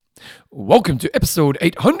Welcome to episode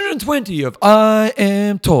 820 of I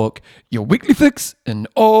Am Talk, your weekly fix in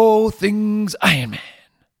all things Iron Man.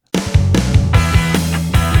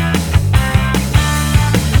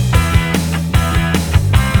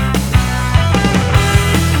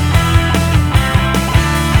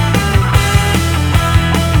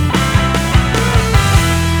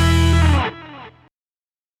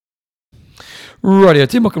 Rightio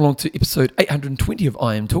team, welcome along to episode 820 of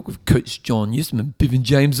I Am Talk with Coach John Newsom and Bevan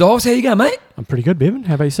James Oz. How you going, mate? I'm pretty good, Bevan.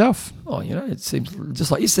 How about yourself? Oh, it seems just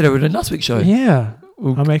like yesterday we did last week's show. Yeah.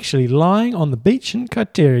 I'm actually lying on the beach in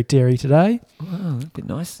Kaiteri today. Oh, that'd be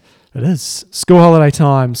nice. It is school holiday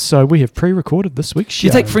time, so we have pre-recorded this week's show. Do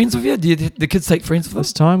you take friends with you? Do the kids take friends with us?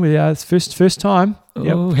 This time, it's first time.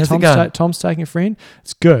 Oh, how's it going? Tom's taking a friend.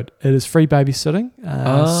 It's good. It is free babysitting,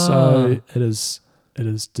 so it is.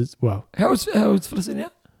 Well, How old's Felicity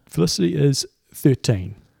now? Felicity is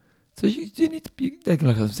 13. So you need to be, they can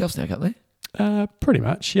look at themselves now, can't they? Pretty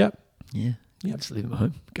much, yep. Yeah. Just leave them at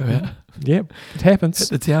home. Go out. Yep, it happens. Hit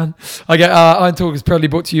the town. Okay, I Am Talk is proudly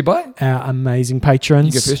brought to you by Our amazing patrons.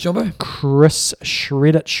 You go first, Jumbo. Chris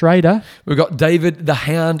Schrader. We've got David the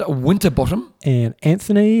Hound Winterbottom. And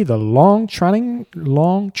Anthony, the long train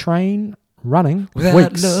running. Without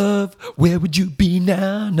weeks. love, where would you be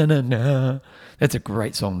now? Na na na. That's a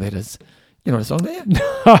great song, that is. You know what a song there?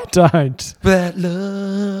 I don't. Without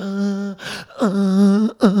love,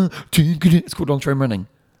 it's called Long Train Running.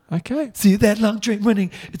 Okay. See that long train running,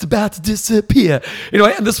 it's about to disappear.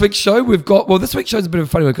 Anyway, in this week's show, this week's show is a bit of a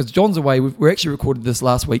funny one because John's away. We actually recorded this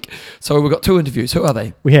last week. So we've got two interviews. Who are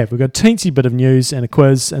they? We've got a teensy bit of news and a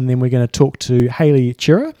quiz, and then we're going to talk to Hayley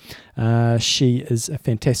Chira. She is a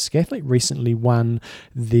fantastic athlete, recently won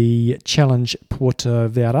the Challenge Puerto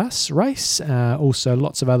Varas race, also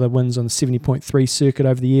lots of other wins on the 70.3 circuit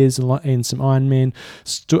over the years and some Ironman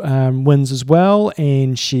wins as well,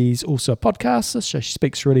 and she's also a podcaster, so she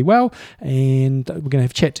speaks really well, and we're going to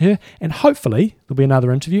have a chat to her, and hopefully there'll be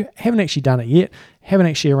another interview. Haven't actually done it yet. Haven't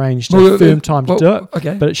actually arranged a firm time to do it,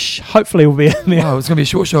 okay. But hopefully we'll be in there. Oh, it's going to be a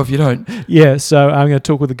short show if you don't. Yeah, so I'm going to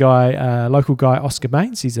talk with the guy, local guy, Oscar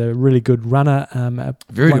Baines. He's a really good runner.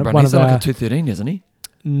 Very good runner. He's like a 213, isn't he?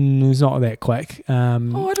 He's not that quick. I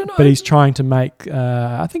don't know. But he's trying to make,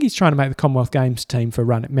 I think he's trying to make the Commonwealth Games team for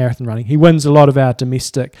marathon running. He wins a lot of our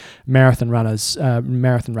domestic marathon runners,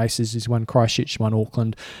 marathon races. He's won Christchurch, won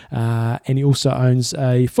Auckland. And he also owns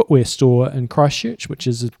a footwear store in Christchurch, which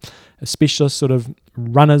is a specialist sort of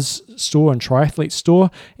runners store and triathlete store,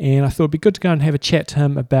 and I thought it'd be good to go and have a chat to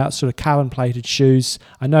him about sort of carbon plated shoes.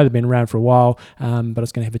 I know they've been around for a while, but I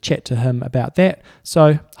was going to have a chat to him about that.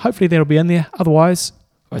 So hopefully that'll be in there. Otherwise,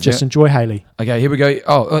 just enjoy Hayley. Okay, here we go.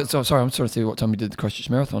 Sorry, I'm trying to see what time we did the Christchurch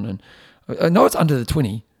Marathon, and no, it's under the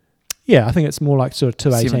 20. Yeah, I think it's more like sort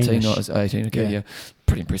of 2:18. 17, not 18. Okay, yeah.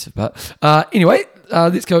 Pretty impressive. But anyway,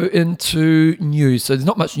 let's go into news. So there's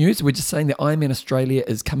not much news. We're just saying that Ironman Australia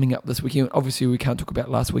is coming up this weekend. Obviously, we can't talk about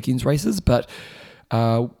last weekend's races, but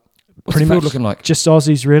what's the field looking like? Just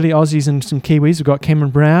Aussies, really. Aussies and some Kiwis. We've got Cameron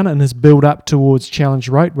Brown and his build up towards Challenge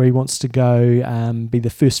Road, where he wants to go be the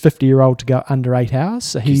first 50-year-old to go under 8 hours.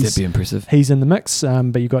 So that'd be impressive. He's in the mix.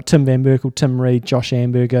 But you've got Tim Van Berkel, Tim Reed, Josh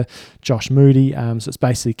Amberger, Josh Moody. So it's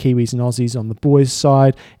basically Kiwis and Aussies on the boys'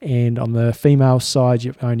 side. And on the female side,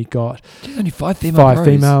 you've only got only 5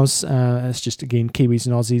 females. It's just, again, Kiwis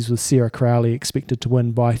and Aussies, with Sarah Crowley expected to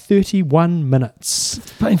win by 31 minutes.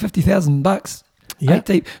 Paying $50,000. Yeah.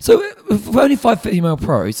 Deep. So if only 5 female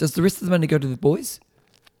pros, does the rest of the money go to the boys?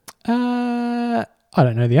 I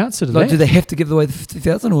don't know the answer to that. Do they have to give away the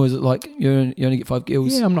 50,000, or is it like you only get 5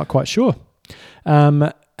 girls? Yeah, I'm not quite sure.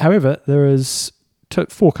 However, there is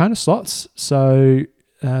 4 kind of slots, so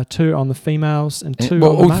 2 on the females and 2 on the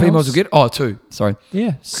males. All females will get? Oh, 2. Sorry.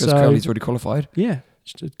 Yeah. Because Crowley's already qualified. Yeah.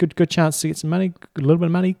 Just a good chance to get some money, a little bit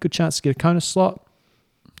of money, good chance to get a Kona slot.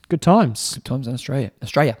 Good times. Good times in Australia.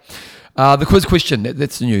 The quiz question,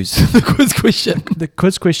 that's the news. The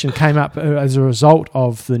quiz question came up as a result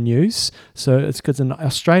of the news. So it's because an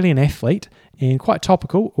Australian athlete, and quite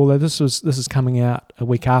topical, although this is coming out a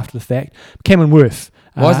week after the fact. Cameron Worth.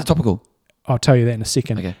 Why is it topical? I'll tell you that in a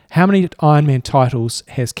second. Okay. How many Ironman titles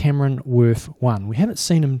has Cameron Worth won? We haven't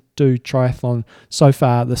seen him do triathlon so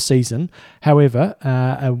far this season. However,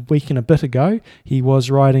 a week and a bit ago, he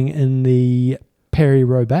was riding in the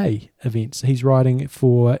Paris-Roubaix events. He's riding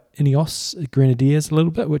for Ineos Grenadiers a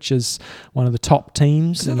little bit, which is one of the top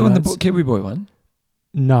teams. Is that the one the Kiwi boy won?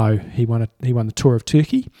 No, he won the Tour of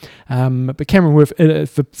Turkey. But Cameron Worth,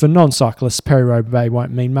 for non-cyclists, Paris-Roubaix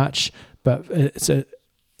won't mean much, but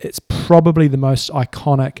it's probably the most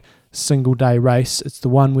iconic single day race. It's the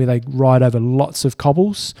one where they ride over lots of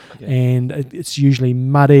cobbles, and it's usually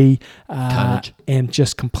muddy and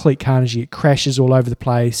just complete carnage. You get crashes all over the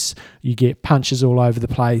place. You get punches all over the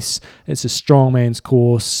place. It's a strongman's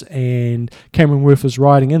course, and Cameron Worth was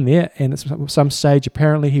riding in there, and at some stage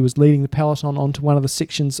apparently he was leading the peloton onto one of the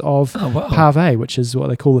sections of Pavé, which is what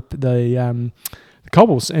they call the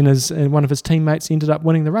cobbles, and one of his teammates ended up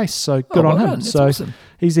winning the race. So good on him. So awesome.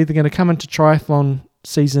 He's either going to come into triathlon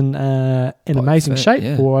season in amazing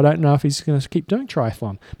shape, or I don't know if he's going to keep doing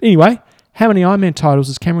triathlon. But anyway, how many Ironman titles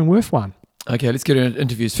has Cameron Worth won? Okay, let's get into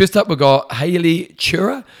interviews. First up, we've got Hayley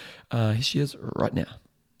Chura. Here she is right now.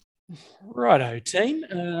 Righto, team.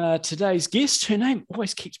 Today's guest, her name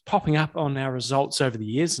always keeps popping up on our results over the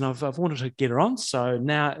years, and I've wanted to get her on, so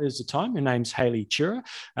now is the time. Her name's Hayley Chura.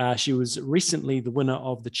 She was recently the winner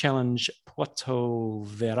of the Challenge Puerto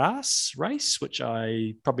Veras race, which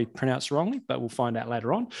I probably pronounced wrongly, but we'll find out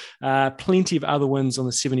later on. Plenty of other wins on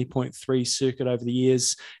the 70.3 circuit over the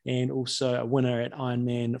years, and also a winner at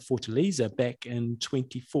Ironman Fortaleza back in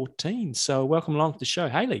 2014. So welcome along to the show,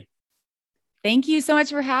 Hayley. Thank you so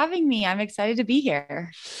much for having me. I'm excited to be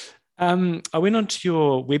here. I went onto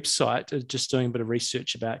your website, just doing a bit of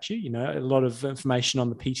research about you, a lot of information on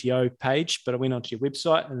the PTO page, but I went onto your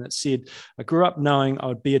website and it said, I grew up knowing I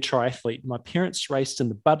would be a triathlete. My parents raced in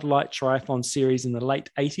the Bud Light Triathlon series in the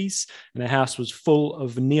late 80s, and the house was full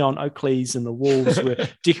of neon Oakleys and the walls were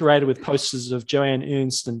decorated with posters of Joanne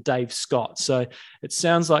Ernst and Dave Scott. So it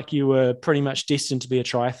sounds like you were pretty much destined to be a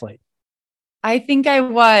triathlete. I think I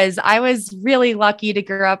was really lucky to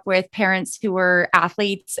grow up with parents who were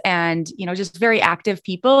athletes and, just very active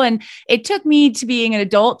people. And it took me to being an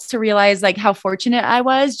adult to realize how fortunate I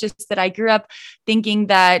was, just that I grew up thinking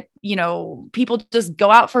that, people just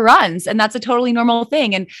go out for runs and that's a totally normal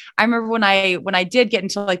thing. And I remember when I did get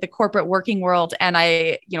into the corporate working world and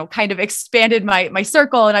I, kind of expanded my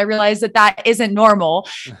circle, and I realized that isn't normal,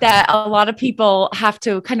 that a lot of people have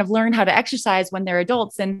to kind of learn how to exercise when they're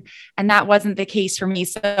adults. And that wasn't the case for me.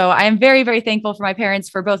 So I am very, very thankful for my parents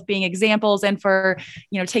for both being examples and for,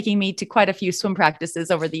 taking me to quite a few swim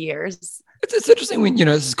practices over the years. It's interesting when,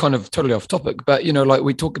 this is kind of totally off topic, but,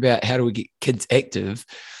 we talk about how do we get kids active,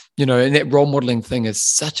 and that role modeling thing is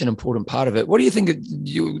such an important part of it. What do you think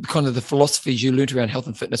kind of the philosophies you learned around health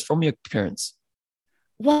and fitness from your parents?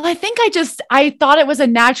 Well, I think I thought it was a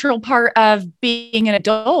natural part of being an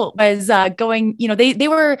adult was going, they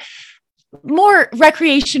were more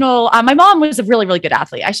recreational. My mom was a really, really good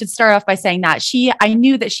athlete. I should start off by saying that I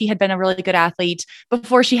knew that she had been a really good athlete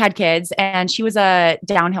before she had kids, and she was a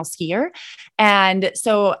downhill skier. And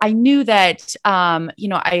so I knew that,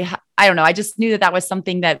 I don't know. I just knew that was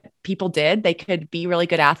something that people did. They could be really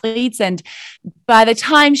good athletes. And by the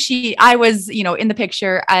time I was, in the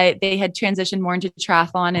picture, they had transitioned more into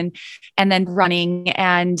triathlon and then running.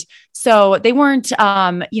 And so they weren't,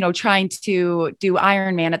 trying to do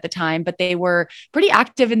Ironman at the time, but they were pretty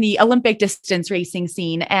active in the Olympic distance racing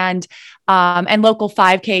scene and local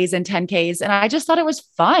 5Ks and 10Ks. And I just thought it was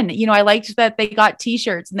fun. I liked that they got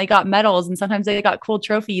t-shirts and they got medals and sometimes they got cool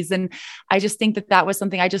trophies. And I just think that was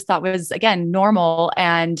something I just thought was, again, normal.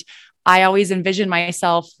 And I always envisioned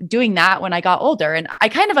myself doing that when I got older. And I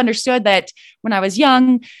kind of understood that when I was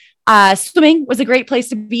young, swimming was a great place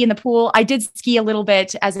to be in the pool. I did ski a little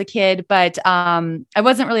bit as a kid, but I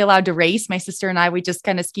wasn't really allowed to race. My sister and I, we just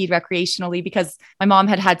kind of skied recreationally because my mom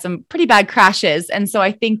had some pretty bad crashes. And so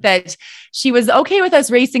I think that she was okay with us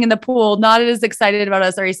racing in the pool, not as excited about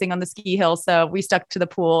us racing on the ski hill. So we stuck to the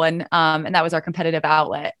pool and that was our competitive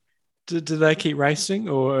outlet. Do they keep racing,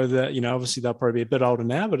 or obviously they'll probably be a bit older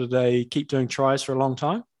now, but do they keep doing tries for a long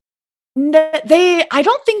time? I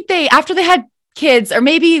don't think after they had kids, or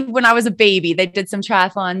maybe when I was a baby, they did some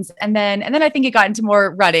triathlons. And then I think it got into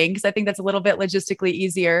more running, because I think that's a little bit logistically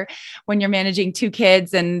easier when you're managing two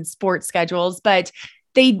kids and sports schedules. But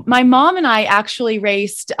my mom and I actually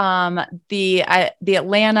raced the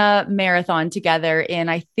Atlanta Marathon together in,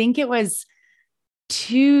 I think it was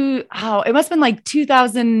it must have been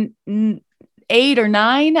 2008 or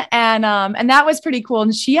 9. And that was pretty cool.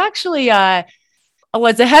 And she actually,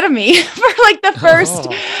 was ahead of me for the first,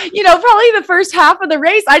 probably the first half of the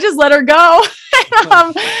race. I just let her go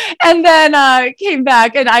and then came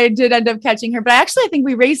back, and I did end up catching her. But I think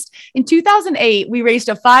we raced in 2008. We raced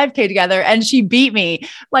a 5K together, and she beat me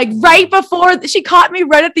right before. She caught me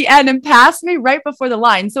right at the end and passed me right before the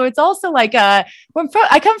line. So it's also I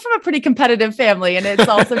come from a pretty competitive family, and it's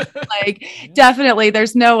also definitely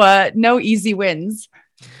there's no easy wins.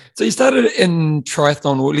 So you started in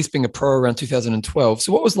triathlon, or at least being a pro, around 2012.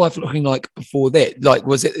 So what was life looking like before that? Like,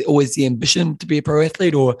 was it always the ambition to be a pro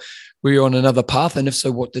athlete, or were you on another path? And if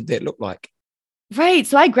so, what did that look like? Right.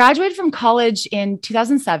 So I graduated from college in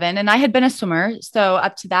 2007 and I had been a swimmer. So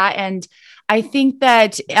up to that. And I think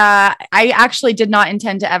that I actually did not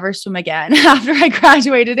intend to ever swim again after I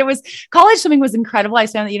graduated. It was college swimming was incredible. I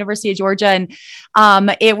swam at the University of Georgia and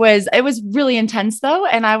it was really intense though.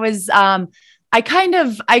 And I kind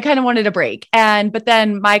of wanted a break. But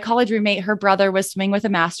then my college roommate, her brother was swimming with a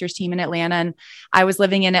master's team in Atlanta. And I was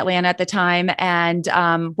living in Atlanta at the time and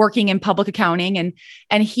working in public accounting.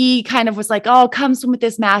 And he kind of was like, oh, come swim with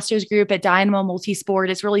this master's group at Dynamo Multisport.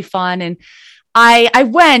 It's really fun. And I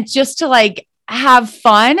went just to like have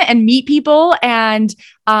fun and meet people. And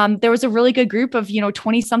there was a really good group of,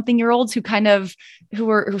 20 something year olds who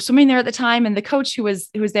were swimming there at the time. And the coach who was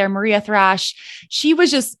there, Maria Thrash, she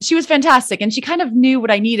was fantastic. And she kind of knew what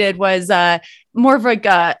I needed was more of like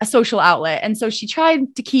a social outlet. And so she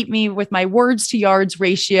tried to keep me with my words to yards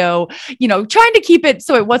ratio, trying to keep it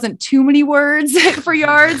so it wasn't too many words for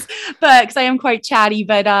yards, but because I am quite chatty,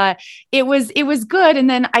 but it was good. And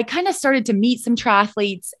then I kind of started to meet some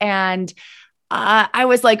triathletes and I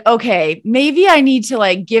was like, okay, maybe I need to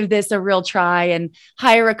like give this a real try and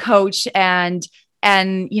hire a coach and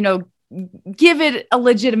give it a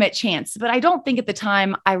legitimate chance. But I don't think at the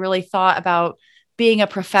time I really thought about being a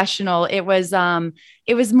professional. It was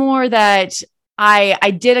more that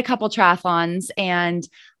I did a couple triathlons and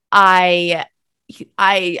I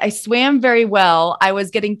swam very well. I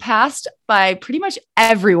was getting passed by pretty much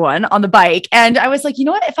everyone on the bike. And I was like, you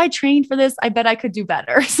know what, if I trained for this, I bet I could do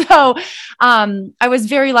better. So I was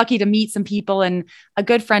very lucky to meet some people, and a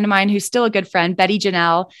good friend of mine who's still a good friend, Betty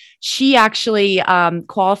Janelle, she actually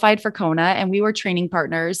qualified for Kona and we were training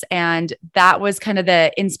partners. And that was kind of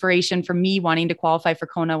the inspiration for me wanting to qualify for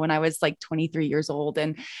Kona when I was like 23 years old.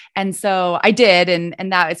 And so I did.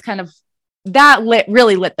 And that is kind of, that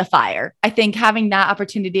really lit the fire. I think having that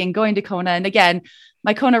opportunity and going to Kona. And again,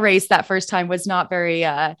 my Kona race that first time was not very,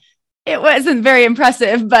 it wasn't very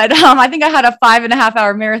impressive, but I think I had a 5.5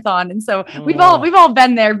 hour marathon. And so we've all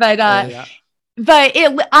been there, but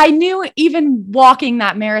I knew even walking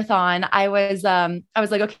that marathon, I was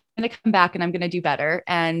like, okay, I'm going to come back and I'm going to do better.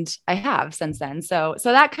 And I have since then. So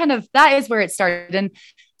that is where it started. And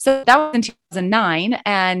so that was in 2009.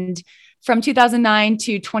 And from 2009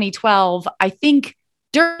 to 2012, I think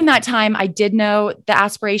during that time, I did know the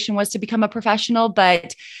aspiration was to become a professional,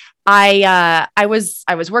 but I was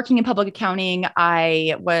working in public accounting.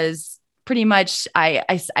 I was pretty much,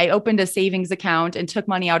 I opened a savings account and took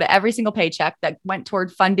money out of every single paycheck that went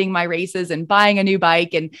toward funding my races and buying a new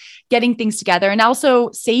bike and getting things together, and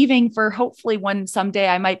also saving for hopefully one someday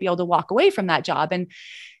I might be able to walk away from that job. And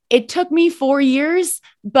it took me 4 years,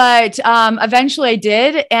 but eventually I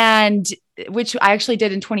did, and which I actually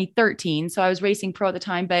did in 2013. So I was racing pro at the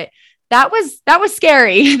time, but that was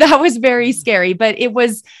scary. That was very scary, but it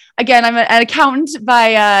was, again, I'm an accountant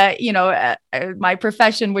by, my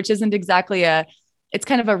profession, which isn't exactly it's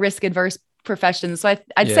kind of a risk adverse profession. So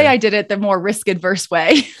I'd say I did it the more risk adverse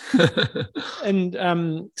way. And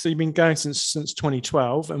so you've been going since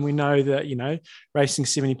 2012, and we know that racing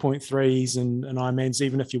 70.3s and Ironmans,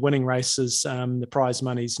 even if you're winning races, the prize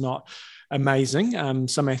money's not amazing.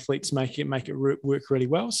 Some athletes make it work really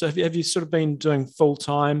well. So have you sort of been doing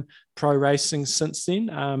full-time pro racing since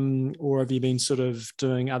then, or have you been sort of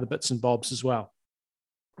doing other bits and bobs as well?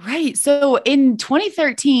 Right. So in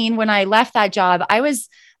 2013, when I left that job, I was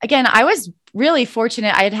really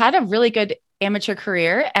fortunate. I had a really good amateur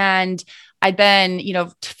career, and I'd been,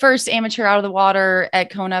 first amateur out of the water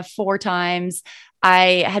at Kona 4 times.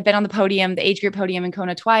 I had been on the podium, the age group podium in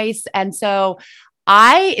Kona twice. And so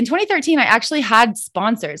in 2013, I actually had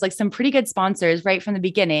sponsors, like some pretty good sponsors right from the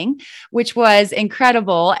beginning, which was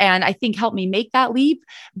incredible. And I think helped me make that leap.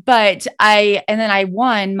 But then I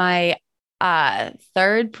won my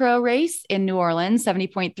third pro race in New Orleans,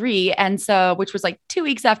 70.3. And so, which was like 2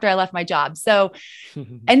 weeks after I left my job. So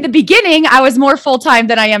in the beginning, I was more full-time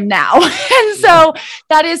than I am now. And so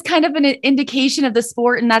that is kind of an indication of the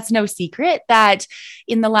sport. And that's no secret that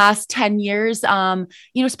in the last 10 years,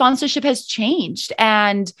 sponsorship has changed.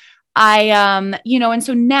 And and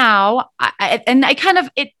so now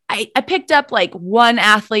I picked up like one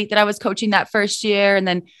athlete that I was coaching that first year, and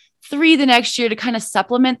then 3 the next year to kind of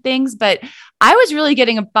supplement things. But I was really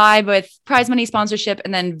getting by with prize money, sponsorship,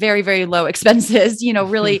 and then very, very low expenses,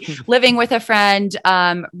 really living with a friend,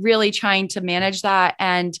 really trying to manage that.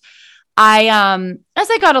 And as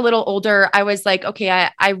I got a little older, I was like, okay,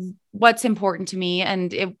 I what's important to me.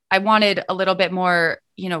 And I wanted a little bit more,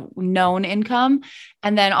 known income.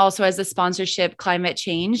 And then also as the sponsorship climate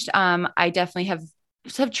changed, I definitely have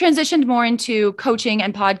transitioned more into coaching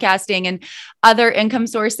and podcasting and other income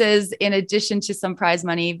sources in addition to some prize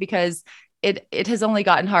money, because it has only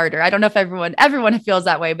gotten harder. I don't know if everyone feels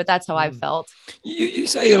that way, but that's how I've felt. You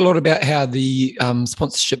say a lot about how the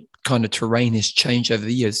sponsorship kind of terrain has changed over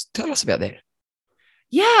the years. Tell us about that.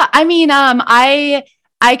 Yeah. I mean, I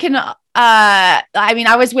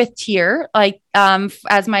was with Tier,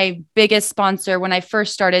 as my biggest sponsor when I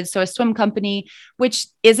first started. So a swim company, which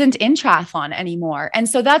isn't in triathlon anymore. And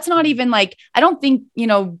so that's not even I don't think,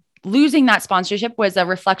 losing that sponsorship was a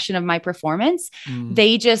reflection of my performance.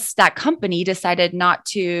 That company decided not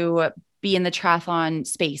to be in the triathlon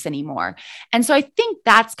space anymore. And so I think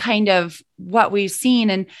that's kind of what we've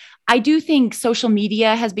seen. And I do think social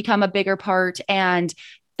media has become a bigger part, and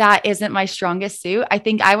that isn't my strongest suit. I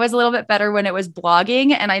think I was a little bit better when it was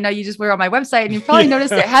blogging. And I know you just were on my website and you probably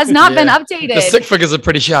noticed it has not been updated. The stick figures are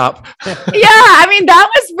pretty sharp. Yeah. I mean, that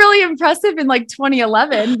was really impressive in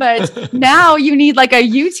 2011, but now you need a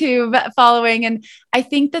YouTube following. And I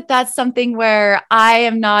think that that's something where I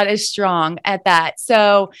am not as strong at that.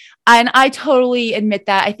 So, and I totally admit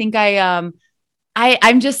that. I think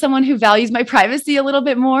I'm just someone who values my privacy a little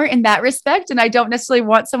bit more in that respect. And I don't necessarily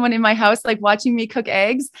want someone in my house, watching me cook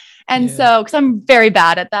eggs. And so, cause I'm very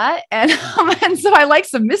bad at that. And, and so I like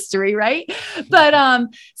some mystery. Right. But,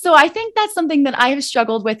 so I think that's something that I have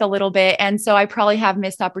struggled with a little bit. And so I probably have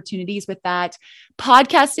missed opportunities with that.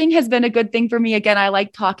 Podcasting has been a good thing for me. Again, I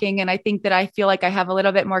like talking, and I think that I feel like I have a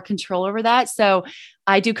little bit more control over that. So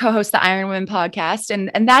I do co-host the Iron Women podcast,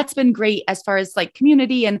 and that's been great as far as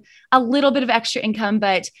community and a little bit of extra income.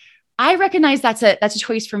 But I recognize that's a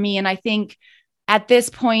choice for me. And I think at this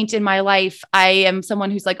point in my life, I am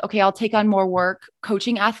someone who's okay, I'll take on more work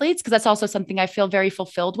coaching athletes, because that's also something I feel very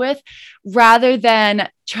fulfilled with, rather than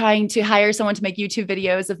trying to hire someone to make YouTube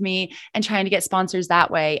videos of me and trying to get sponsors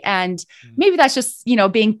that way. And maybe that's just,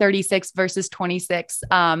 being 36 versus 26.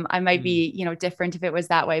 I might be, different if it was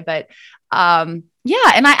that way, but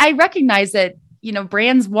yeah. And I recognize that,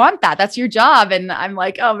 brands want that. That's your job. And I'm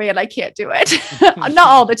oh man, I can't do it. Not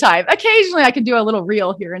all the time. Occasionally I can do a little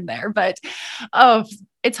reel here and there, but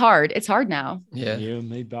it's hard. It's hard now. Yeah. You and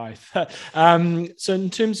me both. So in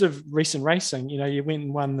terms of recent racing, you went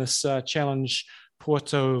and won this challenge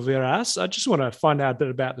Puerto Varas. I just want to find out a bit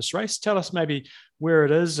about this race. Tell us maybe where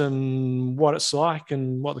it is and what it's like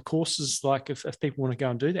and what the course is like if people want to go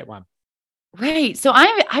and do that one. Right. So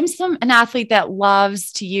I'm an athlete that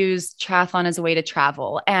loves to use triathlon as a way to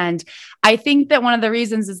travel. And I think that one of the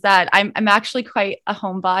reasons is that I'm actually quite a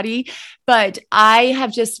homebody, but I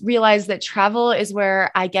have just realized that travel is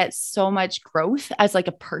where I get so much growth as a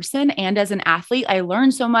person and as an athlete. I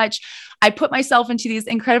learn so much. I put myself into these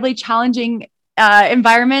incredibly challenging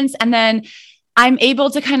environments, and then I'm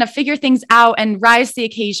able to kind of figure things out and rise to the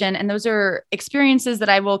occasion. And those are experiences that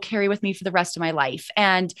I will carry with me for the rest of my life.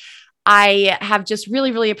 And I have just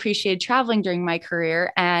really, really appreciated traveling during my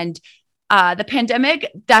career, and the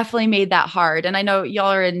pandemic definitely made that hard. And I know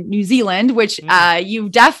y'all are in New Zealand, which you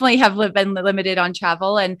definitely have been limited on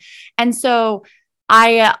travel. And so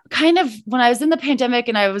I when I was in the pandemic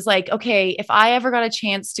and I was okay, if I ever got a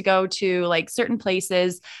chance to go to certain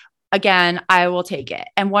places again, I will take it.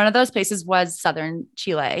 And one of those places was southern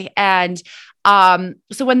Chile. And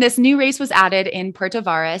so when this new race was added in Puerto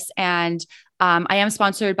Varas, and I am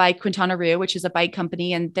sponsored by Quintana Roo, which is a bike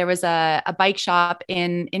company. And there was a bike shop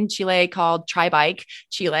in Chile called Tri-Bike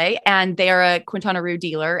Chile. And they are a Quintana Roo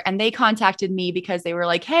dealer. And they contacted me because they were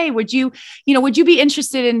hey, would you be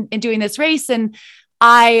interested in doing this race? And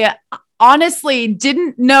I honestly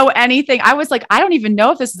didn't know anything. I was I don't even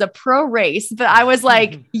know if this is a pro race, but I was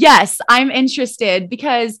yes, I'm interested,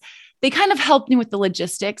 because they kind of helped me with the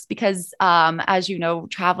logistics, because, as you know,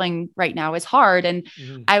 traveling right now is hard. And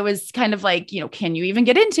I was kind of can you even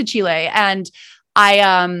get into Chile? And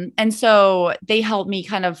and so they helped me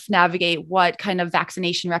kind of navigate what kind of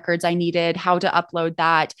vaccination records I needed, how to upload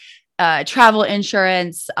that, travel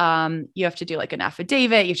insurance. You have to do an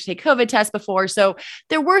affidavit, you have to take COVID test before. So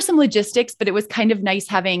there were some logistics, but it was kind of nice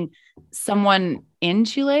having someone in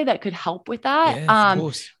Chile that could help with that. Yeah, of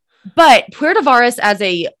course. But Puerto Varas as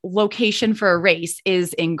a location for a race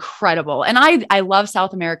is incredible. And I love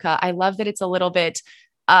South America. I love that it's a little bit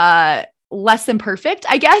less than perfect,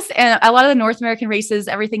 I guess. And a lot of the North American races,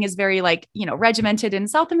 everything is very regimented. And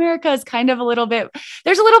South America is kind of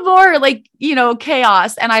there's a little more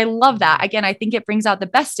chaos. And I love that. Again, I think it brings out the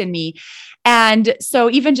best in me. And so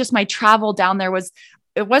even just my travel down there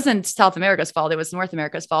it wasn't South America's fault. It was North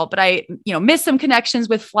America's fault, but I, missed some connections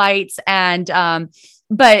with flights, and,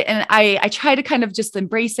 and I try to kind of just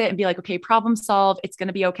embrace it and be like, okay, problem solve. It's going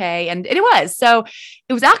to be okay. And it was. So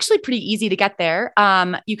it was actually pretty easy to get there.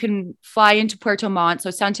 You can fly into Puerto Montt,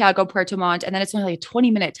 so Santiago, Puerto Montt, and then it's only like a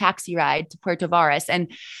 20-minute taxi ride to Puerto Varas.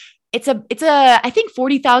 And it's a, I think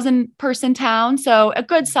 40,000 person town. So a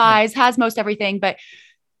good size, has most everything, but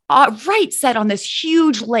right set on this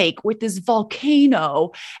huge lake with this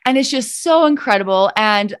volcano. And it's just so incredible.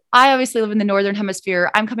 And I obviously live in the Northern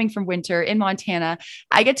Hemisphere. I'm coming from winter in Montana.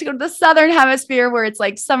 I get to go to the Southern Hemisphere where it's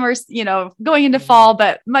like summer, going into fall,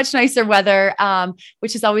 but much nicer weather,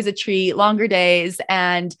 which is always a treat, longer days.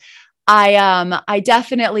 And I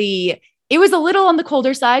definitely, it was a little on the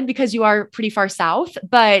colder side because you are pretty far south,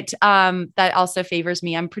 but that also favors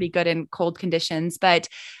me. I'm pretty good in cold conditions, but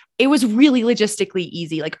it was really logistically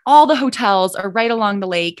easy. Like all the hotels are right along the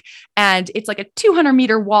lake and it's like a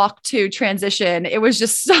 200-meter walk to transition. It was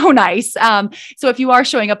just so nice. So if you are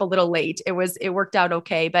showing up a little late, it worked out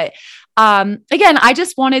okay. But again, I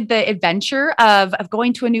just wanted the adventure of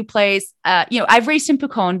going to a new place. I've raced in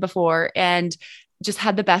Pucón before and just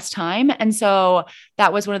had the best time. And so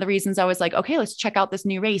that was one of the reasons I was like, okay, let's check out this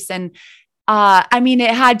new race. And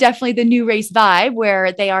it had definitely the new race vibe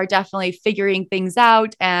where they are definitely figuring things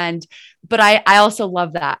out. But I also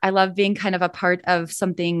love that. I love being kind of a part of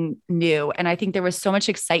something new. And I think there was so much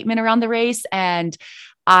excitement around the race. And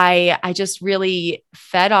I just really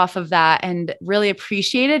fed off of that and really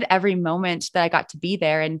appreciated every moment that I got to be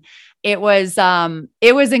there. And it was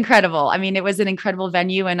incredible. I mean, it was an incredible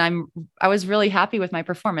venue and I was really happy with my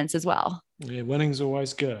performance as well. Yeah, winning's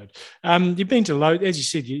always good. You've been to loads, as you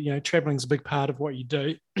said, traveling's a big part of what you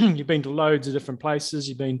do. You've been to loads of different places.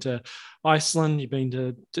 You've been to Iceland, you've been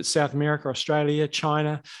to South America, Australia,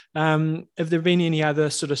 China. Have there been any other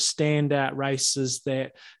sort of standout races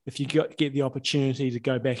that if you get the opportunity to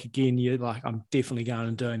go back again, you're like, I'm definitely going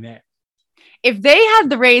and doing that? If they had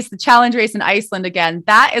the challenge race in Iceland again,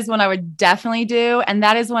 that is when I would definitely do. And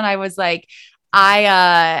that is when I was like,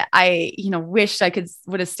 I wished I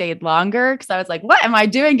would have stayed longer because I was like, what am I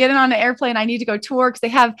doing getting on an airplane? I need to go tour because they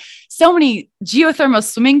have so many geothermal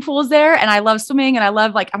swimming pools there. And I love swimming and I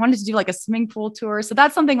wanted to do like a swimming pool tour. So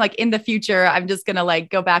that's something like in the future, I'm just going to like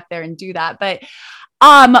go back there and do that. But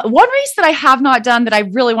one race that I have not done that I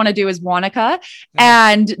really want to do is Wanaka.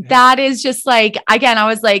 And that is just like, again, I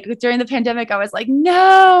was like, during the pandemic, I was like,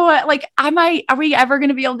 no, like, are we ever going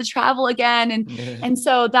to be able to travel again? And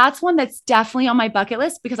so that's one that's definitely on my bucket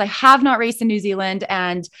list because I have not raced in New Zealand.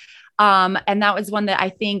 And that was one that I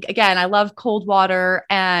think, again, I love cold water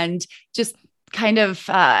and just kind of,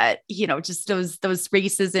 just those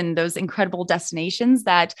races and those incredible destinations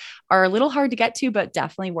that are a little hard to get to, but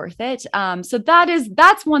definitely worth it. So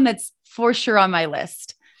that's one that's for sure on my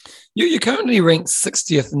list. You're currently ranked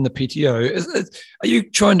 60th in the PTO. Are you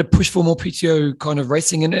trying to push for more PTO kind of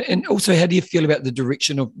racing? And also, how do you feel about the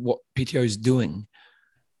direction of what PTO is doing?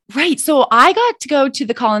 Right. So I got to go to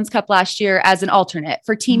the Collins Cup last year as an alternate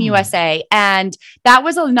for Team USA. And that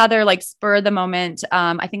was another like spur of the moment.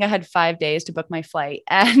 I think I had 5 days to book my flight.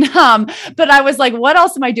 And, but I was like, what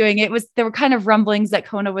else am I doing? There were kind of rumblings that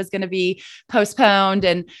Kona was going to be postponed.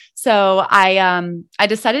 And so I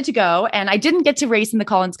decided to go and I didn't get to race in the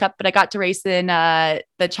Collins Cup, but I got to race in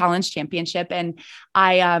the Challenge Championship. And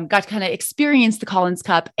I got to kind of experience the Collins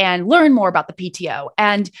Cup and learn more about the PTO.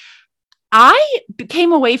 And I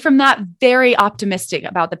came away from that very optimistic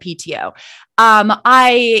about the PTO.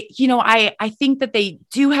 I think that they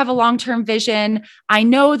do have a long-term vision. I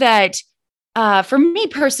know that for me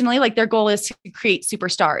personally, like their goal is to create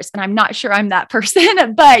superstars, and I'm not sure I'm that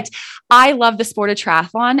person, but I love the sport of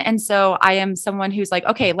triathlon. And so I am someone who's like,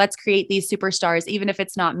 okay, let's create these superstars, even if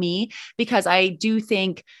it's not me, because I do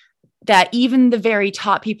think that even the very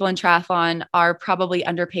top people in triathlon are probably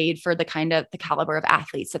underpaid for the caliber of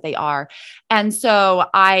athletes that they are. And so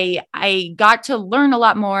I got to learn a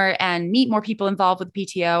lot more and meet more people involved with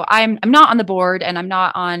PTO. I'm not on the board and I'm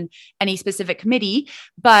not on any specific committee,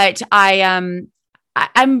 but I'm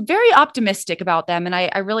very optimistic about them. And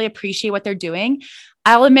I really appreciate what they're doing.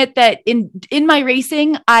 I'll admit that in my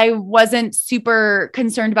racing, I wasn't super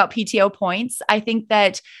concerned about PTO points. I think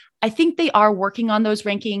they are working on those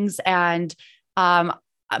rankings. And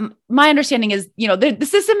my understanding is, the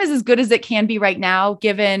system is as good as it can be right now,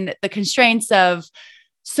 given the constraints of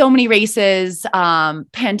so many races,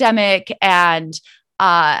 pandemic. And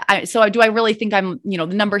so do I really think I'm, the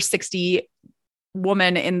number 60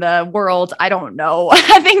 woman in the world. I don't know.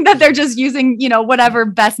 I think that they're just using, whatever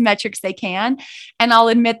best metrics they can. And I'll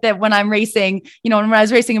admit that when I'm racing, when I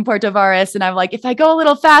was racing in Puerto Varas and I'm like, if I go a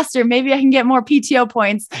little faster, maybe I can get more PTO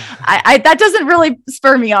points. That doesn't really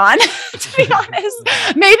spur me on, to be honest.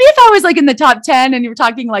 Maybe if I was like in the top 10 and you're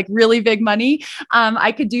talking like really big money,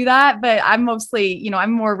 I could do that. But I'm mostly,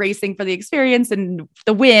 I'm more racing for the experience and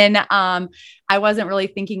the win. I wasn't really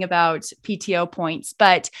thinking about PTO points,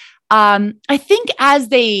 but I think as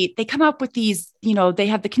they come up with these, they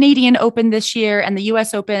have the Canadian Open this year and the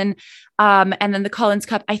US Open, and then the Collins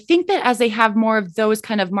Cup. I think that as they have more of those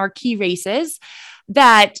kind of marquee races,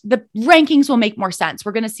 that the rankings will make more sense.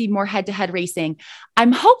 We're going to see more head-to-head racing.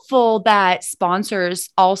 I'm hopeful that sponsors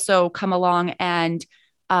also come along and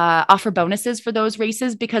offer bonuses for those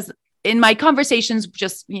races, because in my conversations,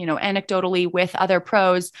 just, anecdotally with other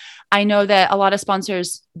pros, I know that a lot of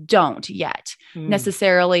sponsors don't yet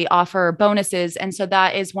necessarily offer bonuses. And so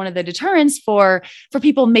that is one of the deterrents for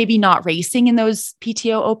people maybe not racing in those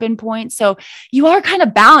PTO Open points. So you are kind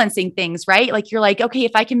of balancing things, right? Like you're like, okay,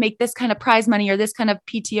 if I can make this kind of prize money or this kind of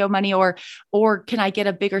PTO money, or can I get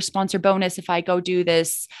a bigger sponsor bonus if I go do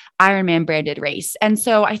this Ironman branded race? And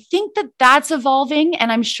so I think that that's evolving, and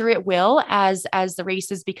I'm sure it will as the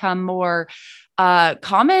races become more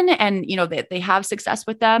common and, that they have success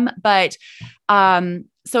with them. But,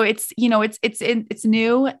 so it's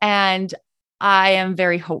new, and I am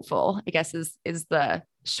very hopeful, I guess is the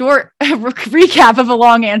short recap of a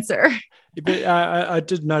long answer. But I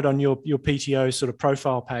did note on your PTO sort of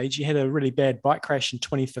profile page, you had a really bad bike crash in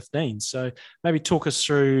 2015. So maybe talk us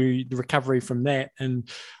through the recovery from that, and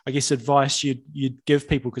I guess advice you'd give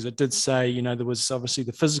people, because it did say, there was obviously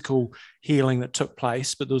the physical healing that took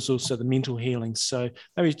place, but there was also the mental healing. So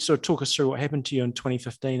maybe sort of talk us through what happened to you in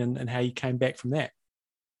 2015 and how you came back from that.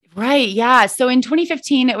 Right. Yeah. So in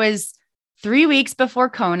 2015, it was 3 weeks before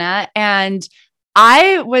Kona, and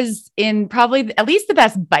I was in probably at least the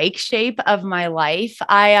best bike shape of my life.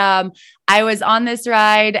 I was on this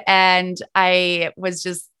ride and I was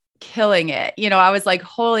just killing it. I was like,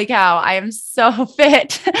 holy cow, I am so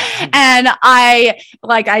fit. And I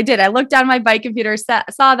looked down my bike computer,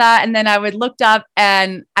 saw that. And then I looked up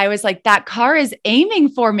and I was like, that car is aiming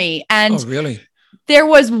for me. And oh, really? There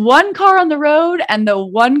was one car on the road and the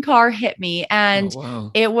one car hit me. And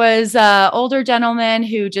It was an older gentleman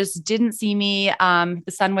who just didn't see me. The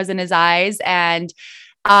sun was in his eyes. And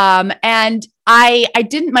I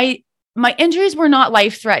didn't, my injuries were not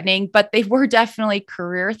life-threatening, but they were definitely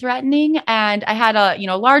career-threatening. And I had a,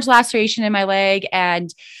 large laceration in my leg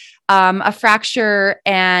and a fracture,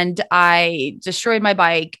 and I destroyed my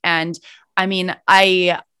bike. And I mean,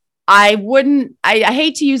 I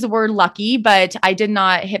hate to use the word lucky, but I did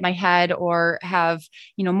not hit my head or have,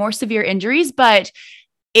 more severe injuries, but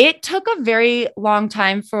it took a very long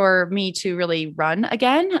time for me to really run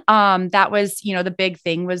again. That was, the big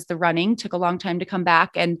thing was the running took a long time to come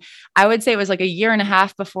back. And I would say it was like a year and a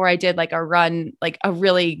half before I did like a run, like a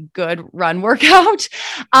really good run workout.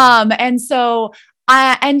 And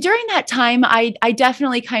during that time, I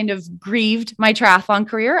definitely kind of grieved my triathlon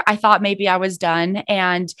career. I thought maybe I was done.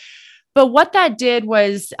 But what that did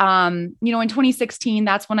was, in 2016,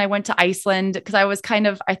 that's when I went to Iceland, because I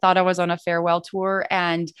thought I was on a farewell tour,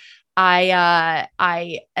 and then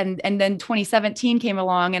 2017 came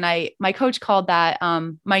along, and my coach called that,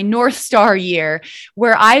 my North Star year,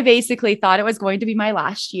 where I basically thought it was going to be my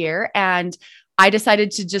last year. And I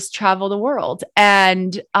decided to just travel the world.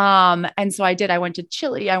 And so I did. I went to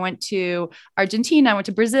Chile, I went to Argentina, I went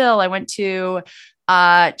to Brazil, I went to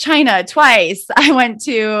China twice. I went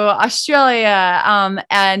to Australia.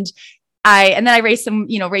 And then I raced some,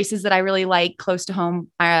 races that I really like close to home,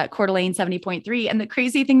 Coeur d'Alene 70.3. And the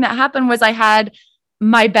crazy thing that happened was I had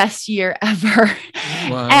my best year ever.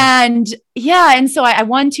 Wow. And so I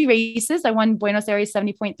won 2 races. I won Buenos Aires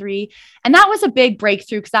 70.3. And that was a big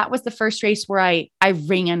breakthrough, because that was the first race where I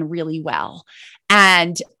ran really well.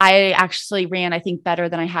 And I actually ran, I think, better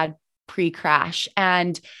than I had pre-crash.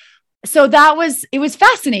 And so it was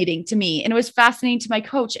fascinating to me, and it was fascinating to my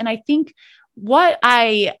coach. And I think what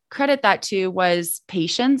I credit that to was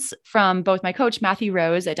patience from both my coach, Matthew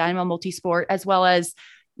Rose at Dynamo Multisport, as well as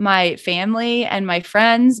my family and my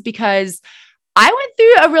friends, because I went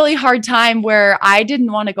through a really hard time where I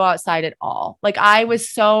didn't want to go outside at all. Like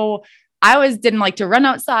didn't like to run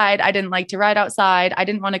outside. I didn't like to ride outside. I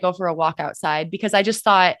didn't want to go for a walk outside, because I just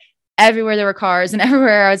thought everywhere there were cars and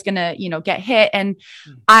everywhere I was going to, get hit. And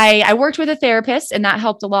I worked with a therapist, and that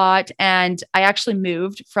helped a lot. And I actually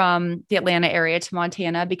moved from the Atlanta area to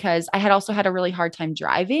Montana because I had also had a really hard time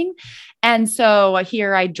driving. And so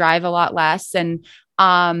here I drive a lot less. And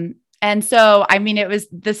And so, I mean, it was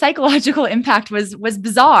the psychological impact was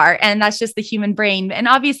bizarre, and that's just the human brain, and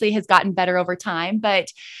obviously has gotten better over time. But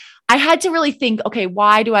I had to really think, okay,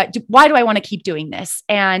 why do I want to keep doing this?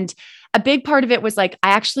 And a big part of it was like, I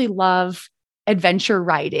actually love adventure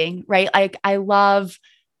riding, right? Like I love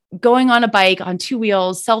going on a bike on two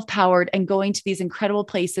wheels, self-powered, and going to these incredible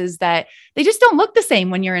places that they just don't look the same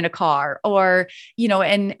when you're in a car, or, you know,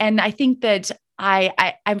 and I think that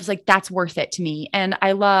I was like, that's worth it to me. And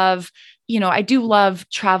I love, you know, I do love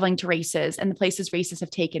traveling to races and the places races have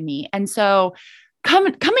taken me. And so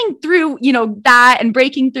coming through, you know, that and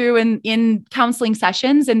breaking through in counseling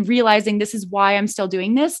sessions and realizing this is why I'm still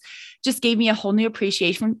doing this just gave me a whole new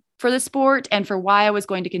appreciation for the sport and for why I was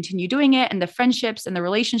going to continue doing it, and the friendships and the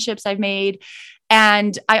relationships I've made.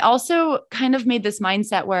 And I also kind of made this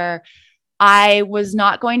mindset where I was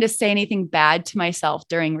not going to say anything bad to myself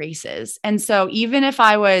during races. And so even if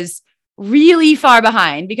I was really far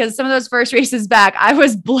behind, because some of those first races back, I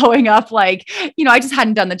was blowing up, like, you know, I just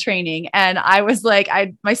hadn't done the training, and I was like,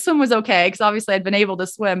 my swim was okay, because obviously I'd been able to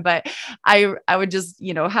swim, but I would just,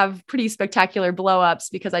 you know, have pretty spectacular blow ups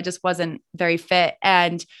because I just wasn't very fit.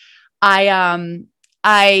 And I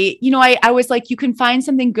was like, you can find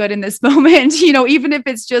something good in this moment, you know, even if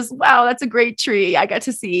it's just, wow, that's a great tree I got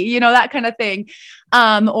to see, you know, that kind of thing.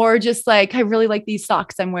 Or just like, I really like these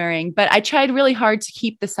socks I'm wearing, but I tried really hard to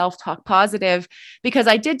keep the self-talk positive, because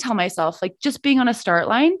I did tell myself, like, just being on a start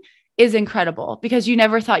line is incredible because you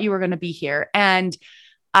never thought you were going to be here. And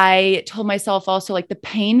I told myself also, like, the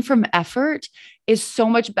pain from effort is so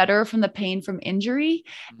much better from the pain from injury.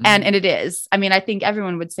 Mm-hmm. And it is. I mean, I think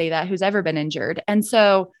everyone would say that who's ever been injured. And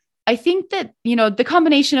so I think that, you know, the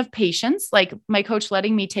combination of patience, like my coach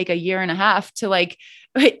letting me take a year and a half to like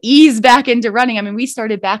ease back into running. I mean, we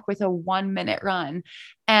started back with a 1 minute run,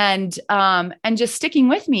 and just sticking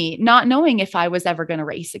with me, not knowing if I was ever going to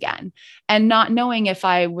race again, and not knowing if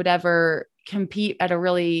I would ever compete at a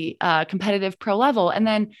really competitive pro level. And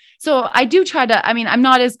then, so I do try to, I mean, I'm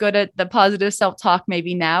not as good at the positive self-talk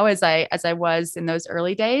maybe now as I was in those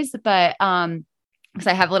early days, but, because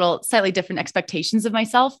I have little slightly different expectations of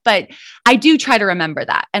myself, but I do try to remember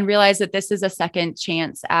that and realize that this is a second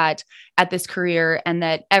chance at this career, and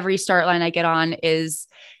that every start line I get on is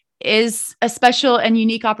a special and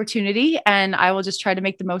unique opportunity, and I will just try to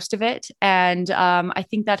make the most of it. And I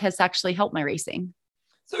think that has actually helped my racing.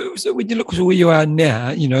 So when you look to where you are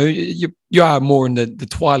now, you know, you are more in the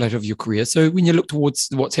twilight of your career. So when you look towards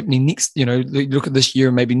what's happening next, you know, look at this year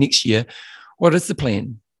and maybe next year, what is the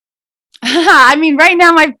plan? I mean, right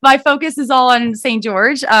now my focus is all on St.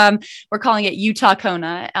 George. We're calling it Utah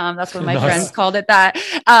Kona. That's what my friends called it that.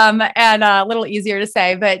 And a little easier to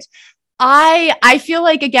say, but I feel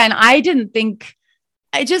like, again, I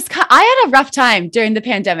had a rough time during the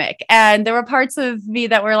pandemic, and there were parts of me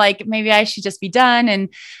that were like, maybe I should just be done.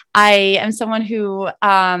 And I am someone who,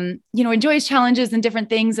 you know, enjoys challenges and different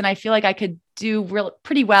things. And I feel like I could do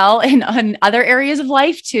pretty well in other areas of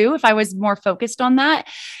life too, if I was more focused on that.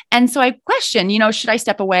 And so I question, you know, should I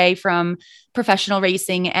step away from professional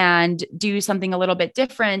racing and do something a little bit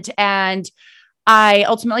different? And I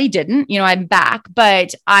ultimately didn't, you know, I'm back,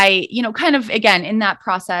 but I, you know, kind of, again, in that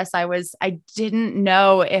process, I didn't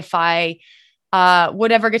know if I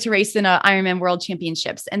would ever get to race in an Ironman World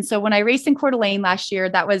Championships. And so when I raced in Coeur d'Alene last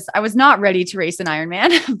year, I was not ready to race an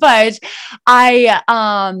Ironman, but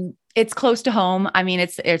it's close to home. I mean,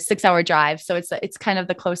 it's a 6-hour drive. So it's kind of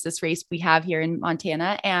the closest race we have here in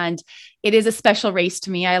Montana. And it is a special race to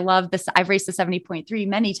me. I love this. I've raced the 70.3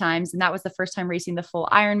 many times, and that was the first time racing the full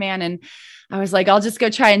Ironman. And I was like, I'll just go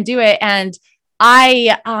try and do it. And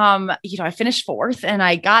I finished 4th, and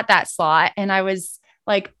I got that slot, and I was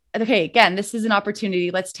like, okay, again, this is an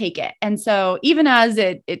opportunity. Let's take it. And so even as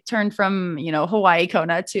it turned from, you know, Hawaii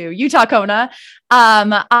Kona to Utah Kona,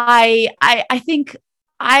 I think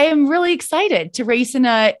I am really excited to race in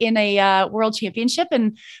a world championship.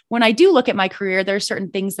 And when I do look at my career, there are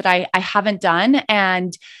certain things that I haven't done.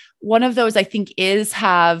 And one of those, I think, is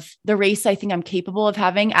have the race I think I'm capable of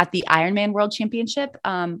having at the Ironman World Championship.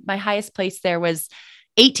 My highest place there was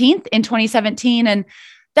 18th in 2017. And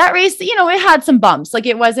that race, you know, it had some bumps, like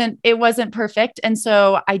it wasn't perfect. And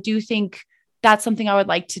so I do think that's something I would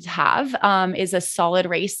like to have, is a solid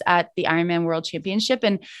race at the Ironman World Championship.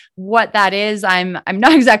 And what that is, I'm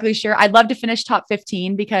not exactly sure. I'd love to finish top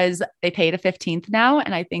 15 because they pay to 15th now.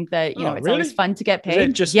 And I think that, you know, it's always fun to get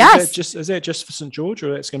paid. Is that just for St. George,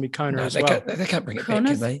 or it's going to be Kona as well? They can't bring it back,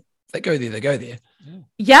 can they? they go there, they go there.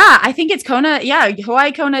 Yeah, I think it's Kona. Yeah,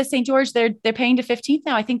 Hawaii, Kona, St. George. They're paying to 15th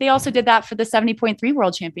now. I think they also did that for the 70.3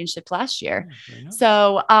 World Championships last year. Nice.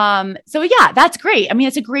 So yeah, that's great. I mean,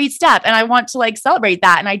 it's a great step, and I want to like celebrate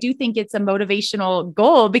that. And I do think it's a motivational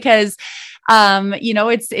goal because,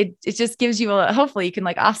 it just gives you hopefully you can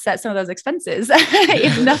like offset some of those expenses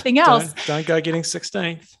if nothing else. Don't go getting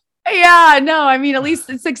 16th. Yeah, no, I mean, at least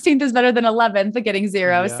 16th is better than 11th, but getting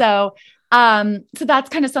 0. Yeah. So that's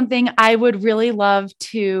kind of something I would really love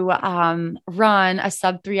to run a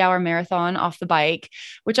sub 3-hour marathon off the bike,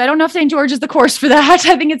 which I don't know if St. George is the course for that.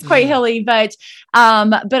 I think it's quite hilly, but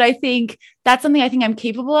I think that's something I think I'm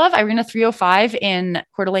capable of. I ran a 3:05 in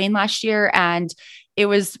Coeur d'Alene last year, and it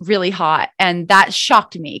was really hot, and that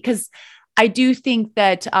shocked me because I do think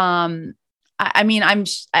that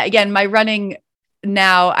again, my running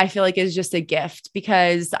now I feel like is just a gift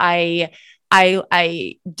because I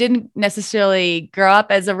didn't necessarily grow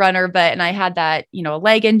up as a runner, and I had that,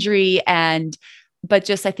 leg injury but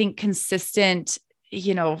just, I think consistent,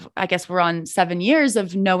 I guess we're on 7 years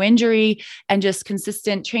of no injury and just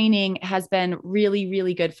consistent training has been really,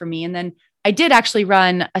 really good for me. And then I did actually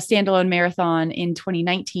run a standalone marathon in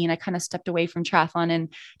 2019. I kind of stepped away from triathlon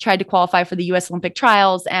and tried to qualify for the US Olympic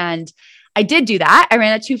trials. And I did do that. I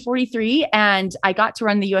ran at 2:43 and I got to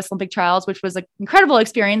run the US Olympic trials, which was an incredible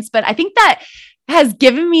experience. But I think that has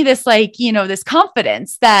given me this, this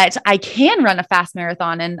confidence that I can run a fast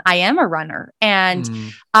marathon and I am a runner. And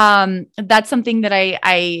that's something that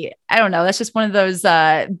I don't know. That's just one of those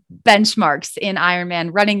benchmarks in Ironman,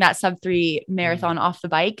 running that sub 3 marathon off the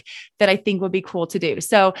bike that I think would be cool to do.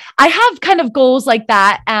 So I have kind of goals like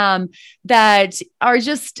that, that are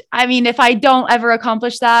just, I mean, if I don't ever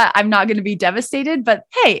accomplish that, I'm not going to be devastated, but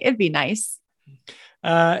hey, it'd be nice.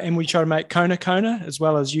 And we try to make Kona as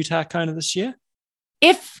well as Utah Kona this year.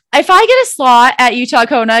 If I get a slot at Utah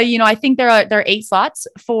Kona, I think there are 8 slots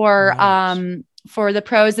for the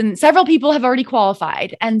pros, and several people have already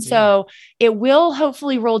qualified. And so it will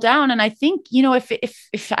hopefully roll down. And I think,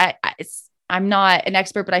 I'm not an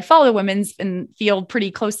expert, but I follow the women's field pretty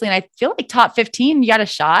closely. And I feel like top 15, you got a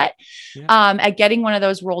shot at getting one of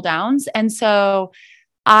those roll downs. And so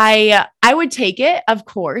I would take it, of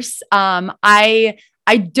course.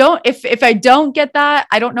 I don't, if I don't get that,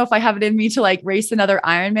 I don't know if I have it in me to like race another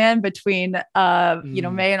Ironman between, May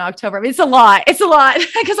and October. I mean, it's a lot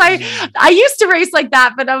because I used to race like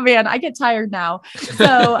that, but oh man, I get tired now. So,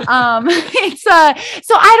 so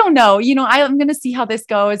I don't know, I'm going to see how this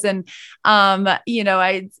goes. And, I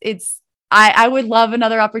would love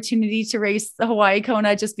another opportunity to race the Hawaii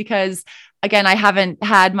Kona just because, again, I haven't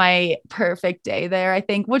had my perfect day there, I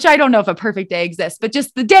think, which I don't know if a perfect day exists, but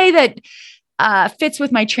just the day that fits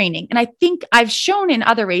with my training. And I think I've shown in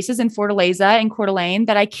other races in Fortaleza and Coeur d'Alene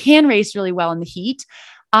that I can race really well in the heat.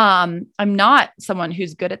 I'm not someone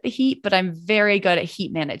who's good at the heat, but I'm very good at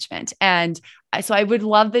heat management. And so I would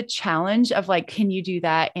love the challenge of like, can you do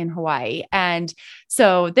that in Hawaii? And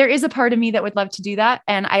so there is a part of me that would love to do that.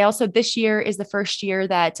 And I also, this year is the first year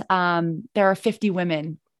that there are 50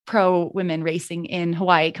 pro women racing in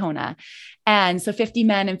Hawaii Kona. And so 50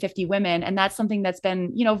 men and 50 women. And that's something that's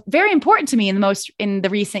been, very important to me in the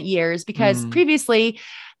recent years, because previously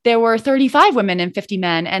there were 35 women and 50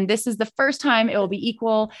 men. And this is the first time it will be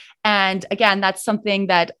equal. And again, that's something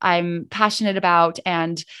that I'm passionate about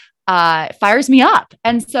and fires me up.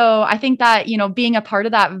 And so I think that, being a part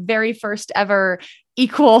of that very first ever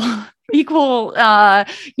equal,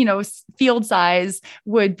 field size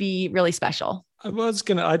would be really special. I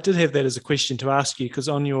did have that as a question to ask you, because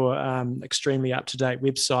on your extremely up-to-date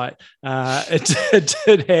website, it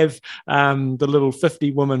did have the little 50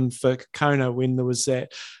 women for Kona when there was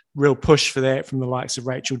that real push for that from the likes of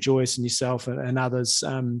Rachel Joyce and yourself and others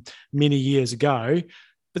many years ago.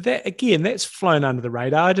 But that, again, that's flown under the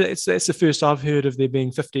radar. That's the first I've heard of there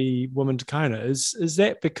being 50 women to Kona. Is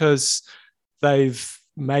that because they've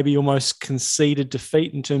maybe almost conceded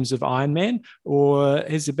defeat in terms of Ironman, or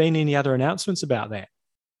has there been any other announcements about that?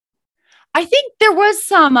 I think there was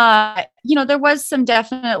some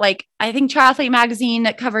definite, I think Triathlete Magazine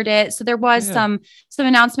that covered it. So there was some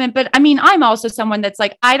announcement, but I mean, I'm also someone that's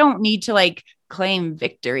like, I don't need to claim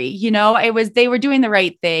victory. They were doing the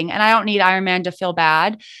right thing, and I don't need Ironman to feel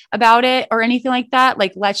bad about it or anything like that.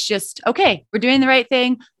 Let's just, okay, we're doing the right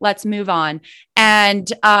thing. Let's move on. And,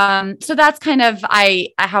 so that's kind of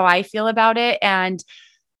how I feel about it. And,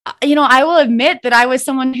 I will admit that I was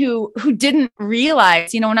someone who didn't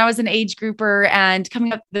realize, when I was an age grouper and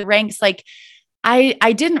coming up the ranks,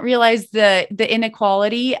 I didn't realize the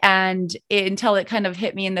inequality until it kind of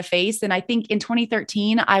hit me in the face. And I think in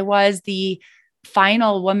 2013, I was the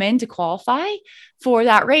final woman to qualify for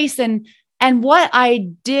that race. And what I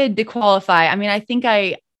did to qualify, I mean, I think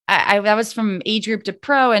I that was from age group to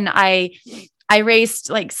pro, and I raced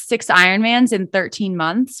like 6 Ironmans in 13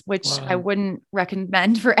 months, which I wouldn't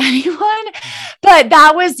recommend for anyone, but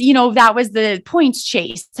that was the points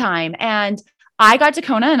chase time. And I got to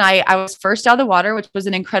Kona and I was first out of the water, which was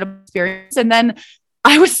an incredible experience. And then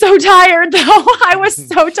I was so tired though. I was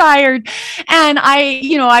so tired. And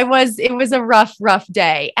it was a rough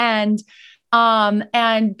day. But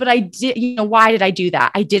I did, why did I do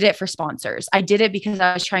that? I did it for sponsors. I did it because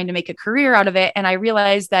I was trying to make a career out of it. And I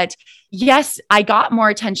realized that, yes, I got more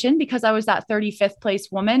attention because I was that 35th place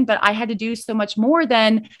woman, but I had to do so much more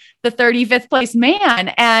than the 35th place man.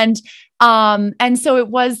 And so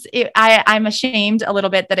I'm ashamed a little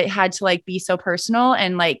bit that it had to like be so personal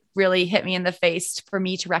and like really hit me in the face for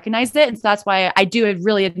me to recognize it. And so that's why I do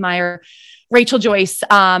really admire Rachel Joyce,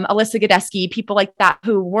 Alyssa Godesky, people like that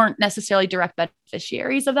who weren't necessarily direct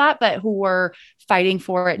beneficiaries of that, but who were fighting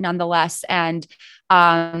for it nonetheless. And,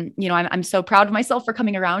 I'm so proud of myself for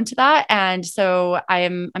coming around to that. And so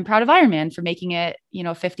I'm proud of Ironman for making it,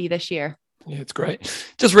 50 this year. Yeah, it's great.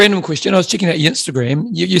 Just random question. I was checking out your Instagram.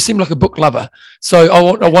 You seem like a book lover. So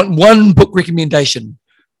I want one book recommendation.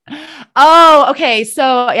 Oh, okay. So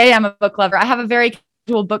I am a book lover. I have a very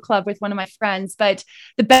book club with one of my friends, but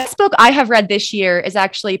the best book I have read this year is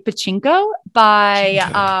actually Pachinko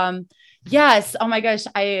by yes, oh my gosh,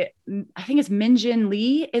 I think it's Min-Jin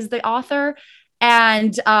Lee is the author,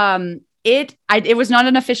 and it was not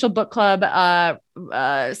an official book club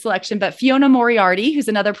selection, but Fiona Moriarty, who's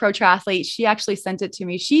another pro triathlete, she actually sent it to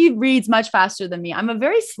me. She reads much faster than me. I'm a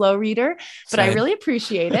very slow reader, but I really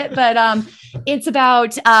appreciate it. But it's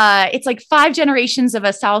about it's like 4 generations of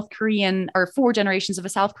a South Korean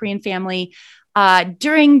family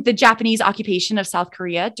during the Japanese occupation of South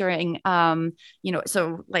Korea during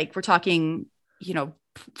so like we're talking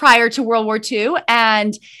prior to World War II,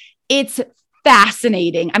 and it's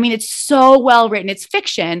fascinating. I mean, it's so well written. It's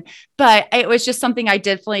fiction, but it was just something I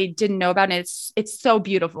definitely didn't know about. And it's so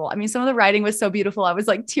beautiful. I mean, some of the writing was so beautiful. I was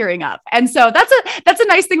like tearing up. And so that's a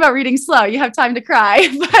nice thing about reading slow. You have time to cry,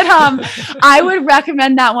 but I would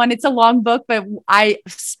recommend that one. It's a long book, but I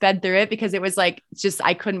sped through it because it was like,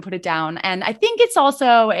 I couldn't put it down. And I think it's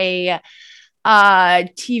also a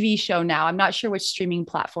TV show now. I'm not sure which streaming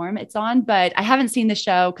platform it's on, but I haven't seen the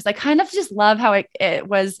show because I kind of just love how it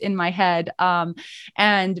was in my head. But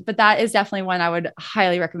that is definitely one I would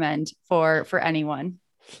highly recommend for anyone.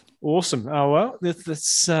 Awesome. Oh, well,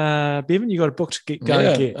 that's Bevan, you got a book to get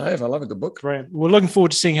going. Yeah, I have. I love a good book. Great. We're looking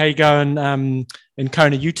forward to seeing how you go in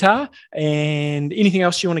Kona, Utah, and anything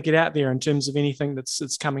else you want to get out there in terms of anything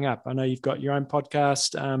that's coming up. I know you've got your own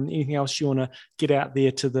podcast. Anything else you want to get out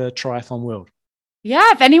there to the triathlon world?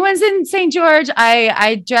 Yeah, if anyone's in St. George,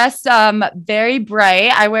 I dress very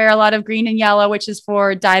bright. I wear a lot of green and yellow, which is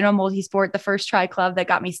for Dynamo Multisport, the first tri club that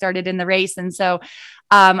got me started in the race. And so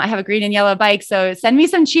I have a green and yellow bike. So send me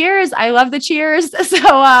some cheers. I love the cheers.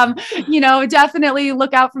 So, definitely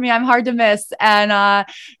look out for me. I'm hard to miss. And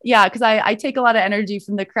because I take a lot of energy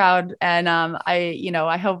from the crowd, and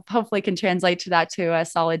I hopefully can translate to that to a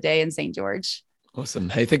solid day in St. George. Awesome.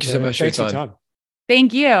 Hey, thank you so much for your time.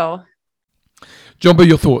 Thank you. Jumbo,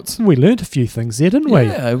 your thoughts? We learned a few things there, didn't we?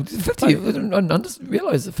 Yeah, 50. I just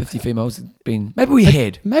realised that 50 females had been. Maybe we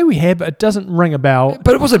had, but it doesn't ring a bell.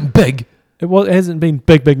 But it wasn't big. It hasn't been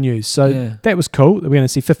big news. So that was cool. We're going to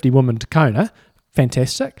see 50 women to Kona.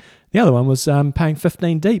 Fantastic. The other one was paying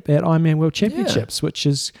 15 deep at Ironman World Championships, which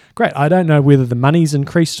is great. I don't know whether the money's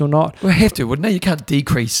increased or not. Well, have to, wouldn't it? You can't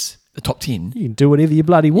decrease the top 10. You can do whatever you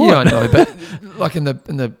bloody want. Yeah, I know, but like in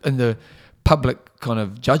the public kind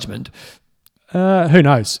of judgment. Who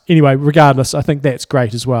knows? Anyway, regardless, I think that's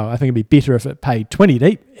great as well. I think it'd be better if it paid 20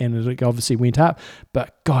 deep and it obviously went up.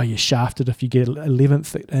 But, God, you're shafted if you get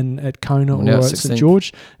 11th at Kona or at St.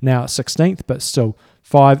 George. Now it's 16th, but still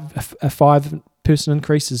a 5-person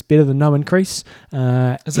increase is better than no increase.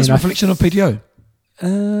 Is this a reflection of PTO?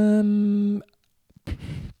 Who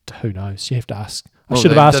knows? You have to ask. I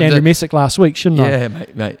should have asked Andrew Messick last week, shouldn't I? Yeah,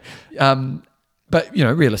 mate. But,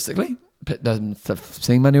 realistically, Pitt doesn't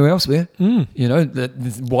seem anywhere else there.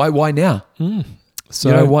 Why now?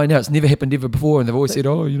 So why now? It's never happened ever before, and they've always said,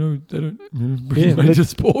 "Oh, they don't major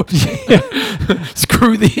sport.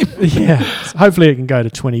 Screw them." Yeah. So hopefully, it can go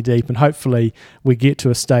to 20 deep, and hopefully, we get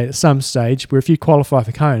to a state at some stage where if you qualify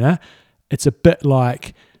for Kona, it's a bit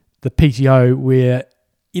like the PTO where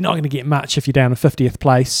you're not going to get much if you're down in 50th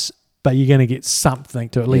place. but you're going to get something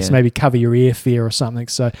to at least maybe cover your airfare or something.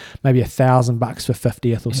 So maybe $1,000 for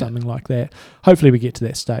 50th or something like that. Hopefully we get to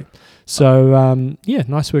that state. So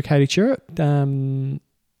nice work, Hayley Churritt.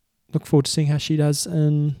 Look forward to seeing how she does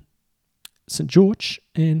in St George,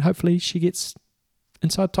 and hopefully she gets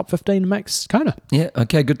inside top 15 and makes Kona. Yeah,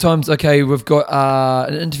 okay, good times. Okay, we've got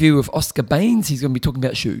an interview with Oscar Baines. He's going to be talking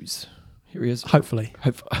about shoes. Here he is. Hopefully.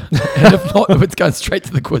 And if not, it's going straight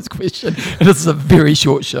to the quiz question. And this is a very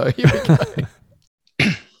short show. Here we go.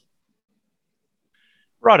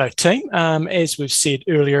 Righto, team. As we've said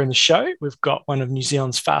earlier in the show, we've got one of New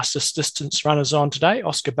Zealand's fastest distance runners on today,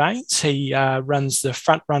 Oscar Baines. He runs the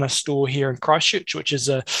Front Runner store here in Christchurch, which is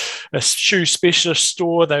a shoe specialist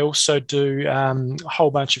store. They also do a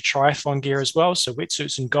whole bunch of triathlon gear as well, so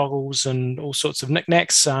wetsuits and goggles and all sorts of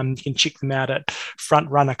knickknacks. You can check them out at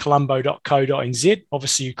frontrunnercolombo.co.nz.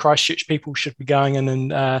 Obviously, you Christchurch people should be going in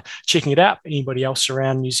and checking it out. Anybody else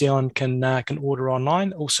around New Zealand can order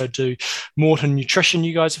online. Also do Morton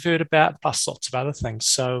Nutrition, you guys have heard about, plus lots of other things.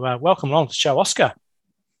 So welcome along to the show, Oscar.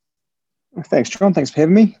 Thanks, John. Thanks for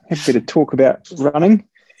having me. Happy to talk about running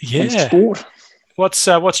and sport.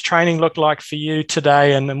 What's training look like for you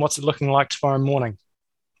today, and what's it looking like tomorrow morning?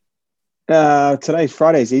 Today,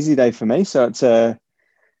 Friday's easy day for me, so it's a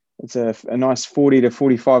nice 40 to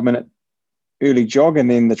 45 minute early jog,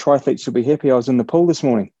 and then the triathletes will be happy I was in the pool this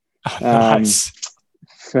morning. Oh, nice.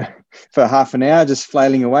 For half an hour, just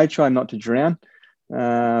flailing away, trying not to drown.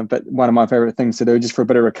 But one of my favourite things to do, just for a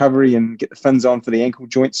bit of recovery and get the fins on for the ankle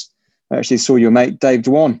joints. I actually saw your mate Dave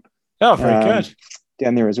Dwan. Oh, very good.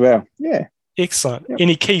 Down there as well. Yeah. Excellent. Yep.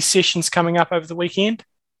 Any key sessions coming up over the weekend?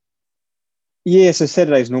 Yeah, so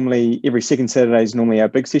every second Saturday is normally our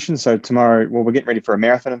big session. So tomorrow, we're getting ready for a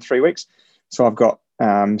marathon in 3 weeks. So I've got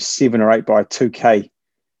 7 or 8 by 2K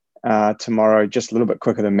tomorrow, just a little bit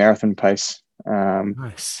quicker than marathon pace.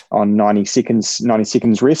 Nice. On 90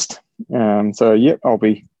 seconds rest. I'll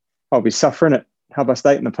be suffering at Harbour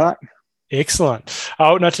State in the park. Excellent.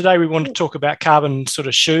 Oh, no, today we want to talk about carbon sort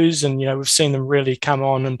of shoes, and, we've seen them really come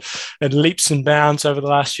on and leaps and bounds over the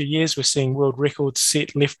last few years. We're seeing world records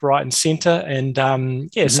set left, right and centre. And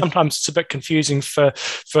sometimes it's a bit confusing for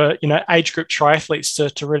age group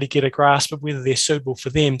triathletes to really get a grasp of whether they're suitable for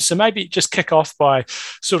them. So maybe just kick off by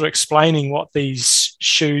sort of explaining what these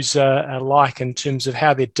shoes are like in terms of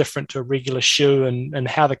how they're different to a regular shoe, and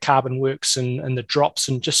how the carbon works and the drops,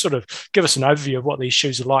 and just sort of give us an overview of what these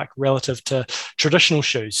shoes are like relative to traditional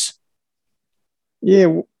shoes. Yeah.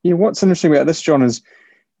 What's interesting about this, John, is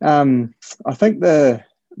I think the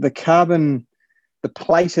carbon, the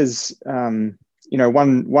plate is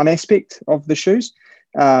one aspect of the shoes,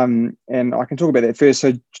 and I can talk about that first.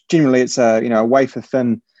 So generally, it's a wafer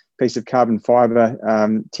thin piece of carbon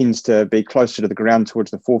fiber, tends to be closer to the ground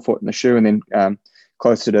towards the forefoot in the shoe, and then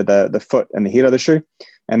closer to the foot and the head of the shoe.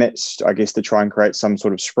 And that's, I guess, to try and create some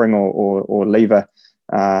sort of spring or lever,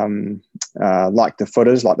 like the foot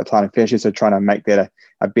is, like the plantar fascia. So trying to make that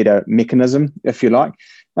a better mechanism, if you like.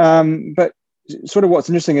 But sort of what's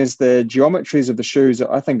interesting is the geometries of the shoes,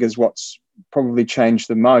 I think, is what's probably changed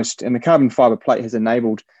the most. And the carbon fiber plate has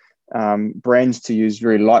enabled brands to use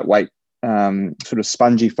very lightweight, sort of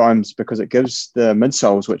spongy foams, because it gives the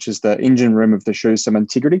midsoles, which is the engine room of the shoes, some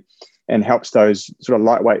integrity, and helps those sort of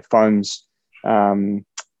lightweight foams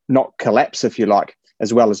not collapse, if you like,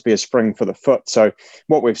 as well as be a spring for the foot. So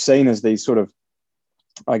what we've seen is these sort of,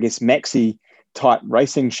 I guess, maxi type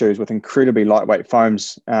racing shoes with incredibly lightweight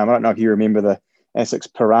foams. I don't know if you remember the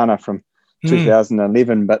Asics Piranha from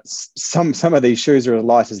 2011, but some of these shoes are as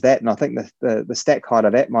light as that, and I think the stack height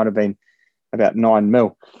of that might have been about 9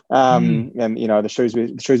 mil. And the shoes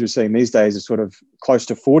we're seeing these days are sort of close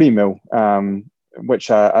to 40 mil,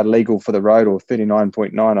 which are legal for the road, or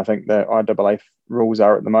 39.9, I think the IAA rules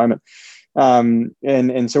are at the moment. And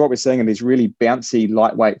so what we're seeing are these really bouncy,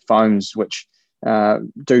 lightweight foams, which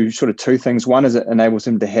do sort of two things. One is it enables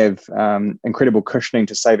them to have incredible cushioning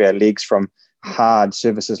to save our legs from hard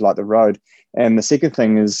surfaces like the road. And the second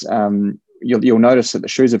thing is you'll notice that the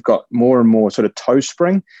shoes have got more and more sort of toe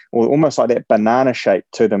spring, or almost like that banana shape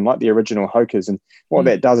to them, like the original Hokas. And what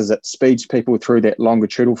that does is it speeds people through that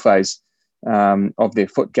longitudinal phase of their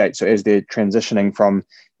foot gait. So as they're transitioning from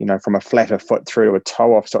a flatter foot through to a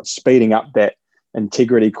toe off, so it's speeding up that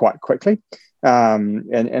integrity quite quickly. And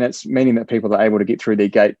it's meaning that people are able to get through their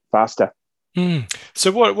gait faster.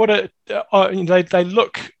 So they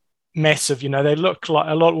look massive, they look like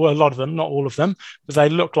a lot of them, not all of them, but they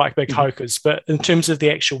look like big Hokas. But in terms of the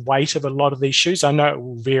actual weight of a lot of these shoes, I know it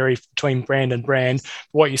will vary between brand and brand.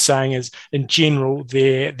 What you're saying is, in general,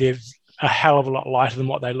 they're a hell of a lot lighter than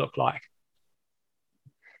what they look like.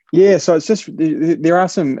 Yeah, so it's just there are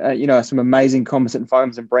some some amazing composite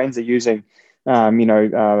foams and brands are using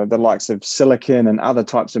the likes of silicon and other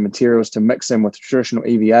types of materials to mix in with traditional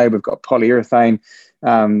EVA. We've got polyurethane.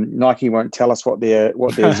 Nike won't tell us what their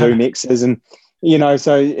Zoom X is, and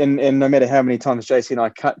so and no matter how many times JC and I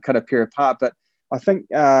cut a pair apart, but I think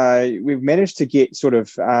we've managed to get sort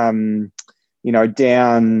of down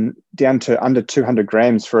to under 200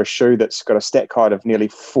 grams for a shoe that's got a stack height of nearly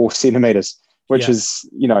 4 centimeters, which is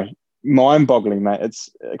mind-boggling, mate. It's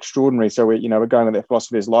extraordinary. So we're going with that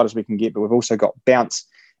philosophy as light as we can get, but we've also got bounce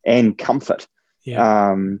and comfort,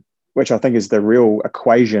 which I think is the real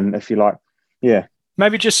equation, if you like. Yeah.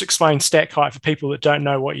 Maybe just explain stack height for people that don't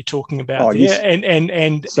know what you're talking about there, yes. and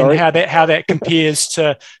how that compares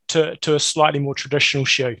to a slightly more traditional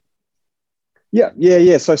shoe.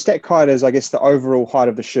 Yeah. So stack height is, I guess, the overall height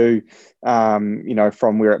of the shoe,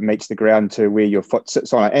 from where it meets the ground to where your foot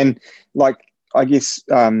sits on it. And I guess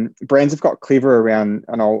brands have got clever around,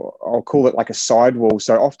 and I'll call it like a sidewall.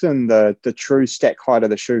 So often the true stack height of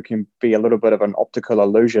the shoe can be a little bit of an optical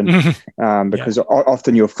illusion because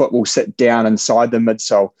often your foot will sit down inside the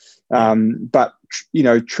midsole. But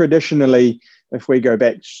traditionally, if we go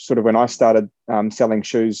back sort of when I started selling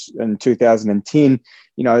shoes in 2010,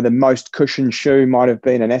 the most cushioned shoe might have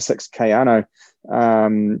been an Asics Kayano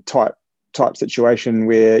type situation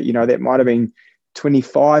where that might have been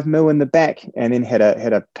 25 mil in the back and then had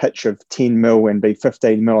a pitch of 10 mil and be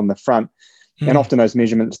 15 mil on the front. And often those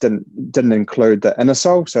measurements didn't include the inner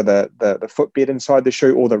sole, so the footbed inside the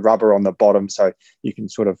shoe, or the rubber on the bottom. So you can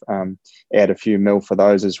sort of add a few mil for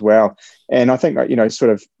those as well. And I think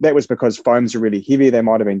sort of that was because foams are really heavy. They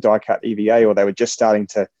might have been die cut EVA, or they were just starting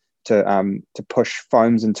to push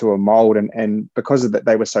foams into a mold, and because of that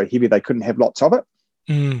they were so heavy they couldn't have lots of it.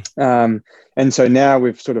 And so now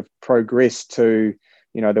we've sort of progressed to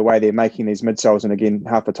the way they're making these midsoles, and again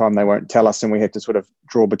half the time they won't tell us and we have to sort of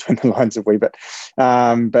draw between the lines a wee bit,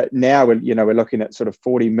 but now we're looking at sort of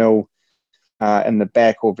 40 mil in the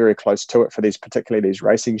back or very close to it for particularly these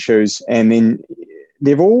racing shoes. And then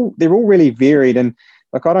they're all really varied, and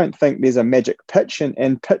I don't think there's a magic pitch,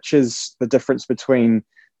 and pitch is the difference between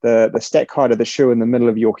the stack height of the shoe in the middle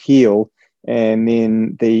of your heel and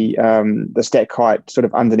then the stack height sort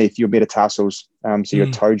of underneath your metatarsals, so your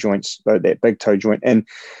toe joints, that big toe joint. And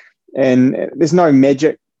there's no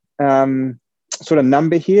magic sort of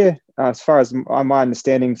number here. As far as my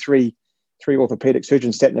understanding, three orthopedic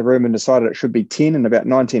surgeons sat in the room and decided it should be 10 in about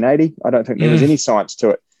 1980. I don't think there was any science to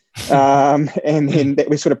it. And then that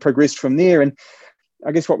we sort of progressed from there. And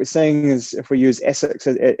I guess what we're seeing is, if we use Asics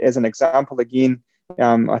as an example again,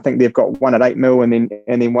 I think they've got one at 8 mil and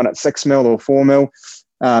then one at 6 mil or 4 mil,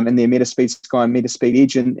 and their Metaspeed Sky and Metaspeed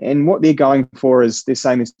Edge. And what they're going for is they're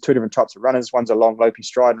saying there's two different types of runners. One's a long, lopey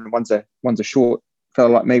stride, and one's a short fellow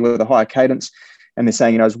like me with a higher cadence. And they're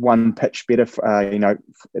saying, is one pitch better,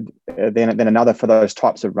 than another for those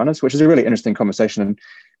types of runners, which is a really interesting conversation, and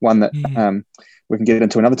one that we can get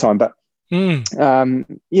into another time. But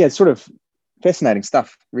it's sort of fascinating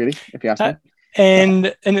stuff, really, if you ask me.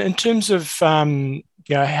 And in terms of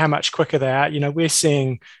how much quicker they are, we're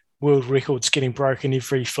seeing world records getting broken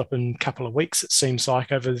every flipping couple of weeks, it seems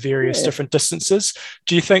like, over various different distances.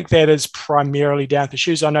 Do you think that is primarily down to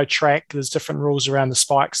shoes? I know track, there's different rules around the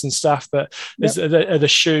spikes and stuff, but are the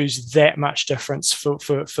shoes that much difference for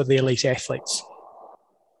the elite athletes?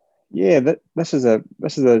 Yeah, this is an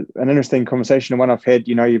interesting conversation, and one I've had.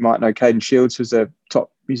 You might know Caden Shields, who's a top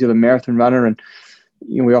New Zealand marathon runner, and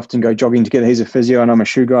we often go jogging together. He's a physio and I'm a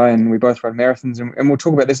shoe guy, and we both run marathons, and we'll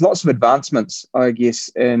talk about, there's lots of advancements, I guess,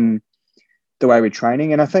 in the way we're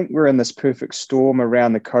training. And I think we're in this perfect storm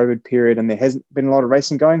around the COVID period, and there hasn't been a lot of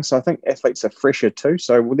racing going. So I think athletes are fresher too.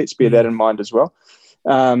 So let's bear that in mind as well.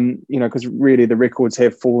 Because really the records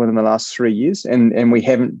have fallen in the last 3 years, and we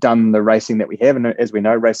haven't done the racing that we have. And as we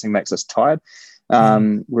know, racing makes us tired.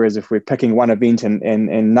 Whereas if we're picking one event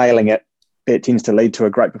and nailing it, that tends to lead to a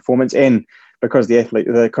great performance. And because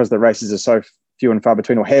the races are so few and far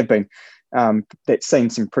between, or have been, that's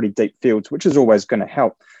seen some pretty deep fields, which is always going to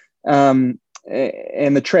help. And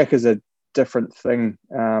the track is a different thing.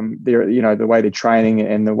 The way they're training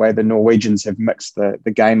and the way the Norwegians have mixed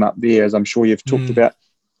the game up there, as I'm sure you've talked about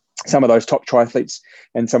some of those top triathletes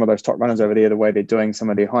and some of those top runners over there, the way they're doing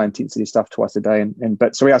some of their high intensity stuff twice a day.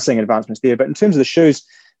 But so we are seeing advancements there. But in terms of the shoes,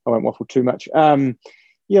 I won't waffle too much. I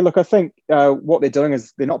think what they're doing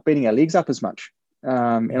is they're not beating our legs up as much.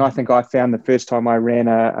 And I think I found the first time I ran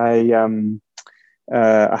a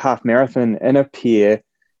half marathon in a pair,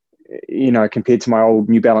 compared to my old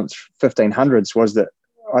New Balance 1500s, was that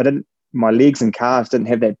I didn't my legs and calves didn't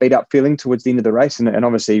have that beat up feeling towards the end of the race. And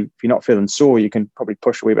obviously, if you're not feeling sore, you can probably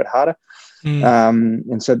push a wee bit harder.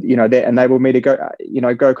 And so, that enabled me to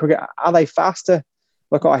go quicker. Are they faster?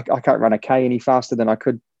 Look, I can't run a K any faster than I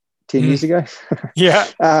could 10 years ago. Yeah.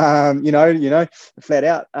 Flat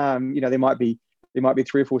out. There might be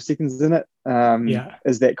 3 or 4 seconds in it.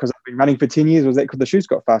 Is that because I've been running for 10 years? Or was that because the shoes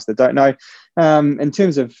got faster? Don't know. In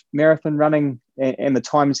terms of marathon running and the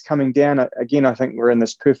times coming down, again, I think we're in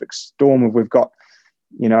this perfect storm of we've got,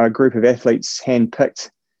 a group of athletes handpicked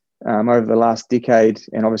over the last decade,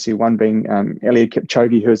 and obviously one being Eliud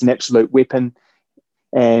Kipchoge, who is an absolute weapon.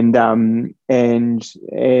 And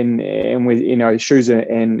with shoes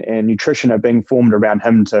and nutrition are being formed around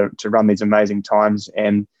him to run these amazing times,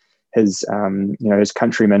 and his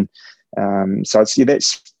countrymen. So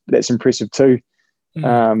that's impressive too.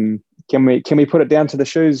 Can we put it down to the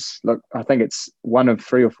shoes? Look, I think it's one of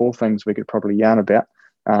 3 or 4 things we could probably yarn about,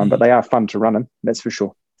 but they are fun to run in, that's for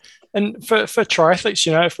sure. And for triathletes,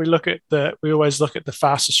 if we always look at the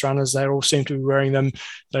fastest runners, they all seem to be wearing them.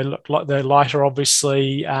 They look like they're lighter,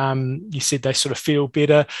 obviously. You said they sort of feel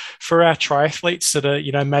better. For our triathletes that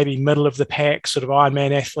are, maybe middle of the pack, sort of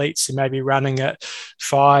Ironman athletes, they may be running at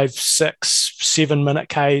 5, 6, 7 minute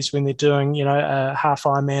Ks when they're doing, a half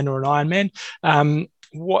Ironman or an Ironman.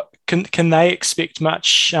 What can they expect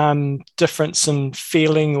much difference in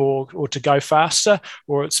feeling or to go faster,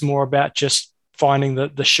 or it's more about just finding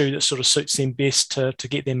the shoe that sort of suits them best to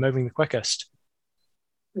get them moving the quickest?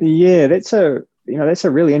 Yeah, that's a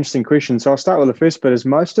really interesting question. So I'll start with the first bit. Is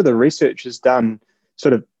most of the research is done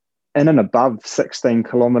sort of in and above 16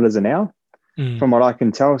 kilometers an hour, from what I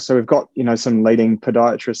can tell. So we've got some leading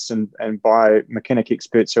podiatrists and biomechanic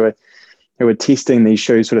experts who are testing these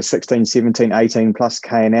shoes sort of 16, 17, 18 plus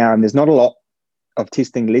K an hour, and there's not a lot of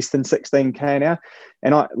testing less than 16 K an hour.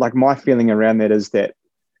 And my feeling around that is that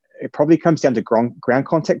it probably comes down to ground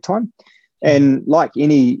contact time. And like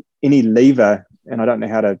any lever, and I don't know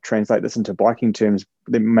how to translate this into biking terms,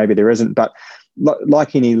 maybe there isn't, but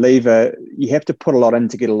like any lever, you have to put a lot in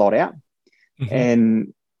to get a lot out.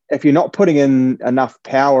 And if you're not putting in enough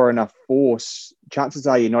power, enough force, chances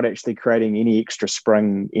are you're not actually creating any extra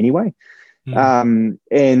spring anyway. And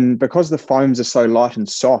because the foams are so light and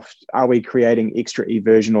soft, are we creating extra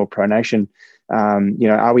eversion or pronation?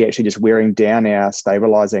 Are we actually just wearing down our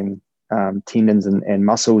stabilizing tendons and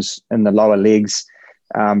muscles in the lower legs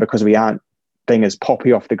because we aren't being as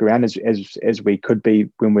poppy off the ground as we could be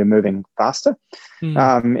when we're moving faster?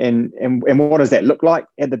 And what does that look like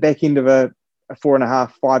at the back end of a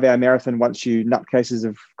 4.5, 5 hour marathon once you nutcases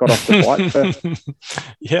have got off the bike for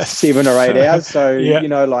 7 or 8 hours? So, your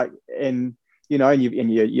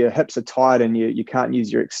hips are tight and you can't use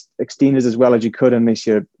your extenders as well as you could unless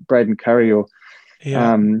you're Braden Curry or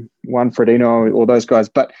Juan Frodeno or those guys.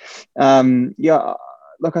 But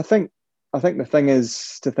look, I think the thing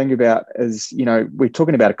is to think about is, we're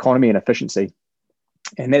talking about economy and efficiency,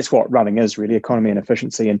 and that's what running is really, economy and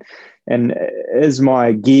efficiency. And is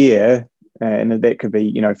my gear, and that could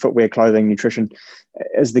be, footwear, clothing, nutrition,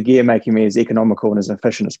 is the gear making me as economical and as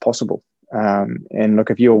efficient as possible? And look,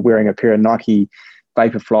 if you're wearing a pair of Nike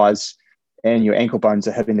Vaporflies and your ankle bones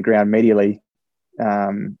are hitting the ground medially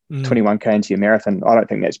 21K into your marathon, I don't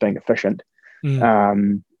think that's being efficient.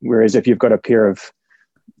 Whereas if you've got a pair of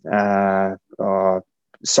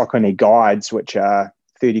Saucony Guides, which are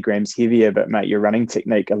 30 grams heavier, but make your running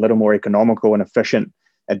technique a little more economical and efficient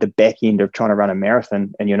at the back end of trying to run a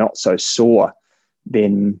marathon, and you're not so sore,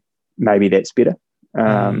 then maybe that's better.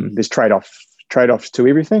 There's trade-offs to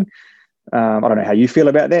everything. I don't know how you feel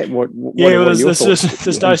about that.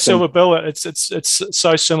 There's no silver bullet. It's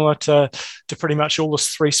so similar to pretty much all the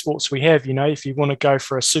 3 sports we have. If you want to go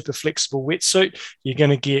for a super flexible wetsuit, you're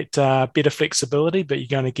going to get better flexibility, but you're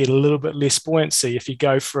going to get a little bit less buoyancy. If you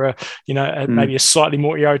go for maybe a slightly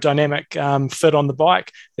more aerodynamic fit on the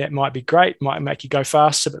bike, that might be great, might make you go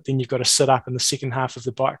faster, but then you've got to sit up in the second half of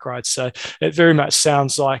the bike ride. So it very much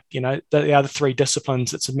sounds like the other 3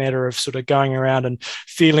 disciplines. It's a matter of sort of going around and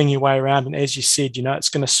feeling your way around. And as you said, it's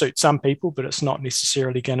going to suit some people, but it's not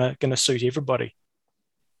necessarily going to suit everybody.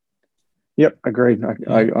 Yep, agreed.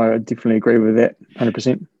 I definitely agree with that,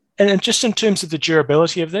 100%. And just in terms of the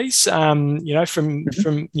durability of these, put it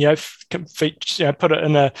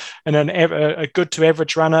in a good to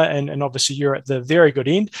average runner, and obviously you're at the very good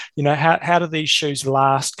end. How do these shoes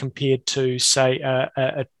last compared to, say,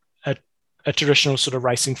 a traditional sort of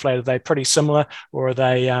racing flat? Are they pretty similar, or are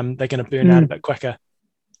they're going to burn out a bit quicker?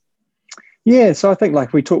 Yeah, so I think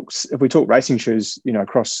if we talk racing shoes,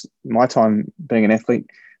 across my time being an athlete,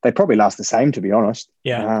 they probably last the same, to be honest.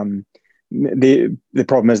 Yeah. The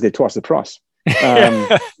problem is they're twice the price.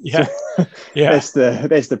 Yeah. So Yeah.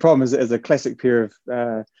 that's the problem. Is a classic pair of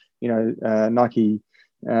Nike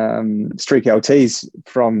Streak LTs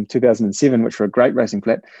from 2007, which were a great racing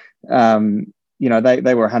flat. They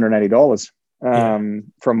were $180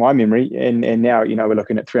 from my memory, and now we're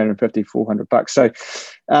looking at $350, $400. So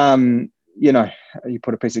you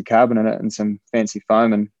put a piece of carbon in it and some fancy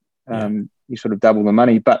foam, and you sort of double the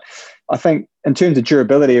money. But I think in terms of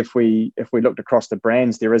durability, if we looked across the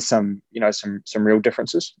brands, there is some real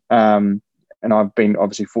differences. And I've been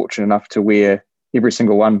obviously fortunate enough to wear every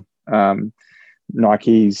single one.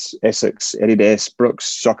 Nikes, Asics, Adidas,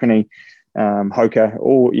 Brooks, Saucony, Hoka,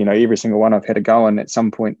 all, every single one I've had a go on at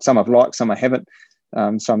some point. Some I've liked, some I haven't.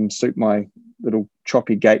 Some suit my little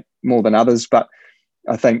choppy gait more than others. But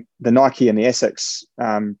I think the Nike and the Asics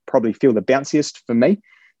probably feel the bounciest for me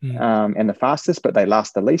and the fastest, but they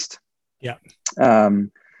last the least. Yeah.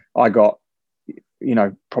 I got,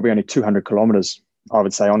 probably only 200 kilometers, I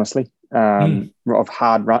would say, honestly, of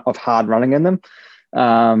hard running in them.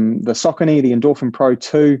 The Saucony, the Endorphin Pro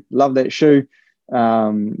 2, love that shoe.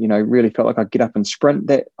 Really felt like I'd get up and sprint.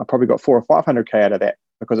 That I probably got 400 or 500k out of that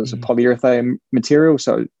because it's a polyurethane material,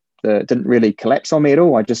 so it didn't really collapse on me at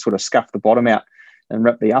all. I just sort of scuffed the bottom out and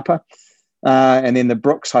ripped the upper. And then the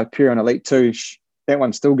Brooks Hyperion Elite 2, that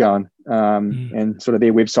one's still going. And sort of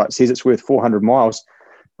their website says it's worth 400 miles.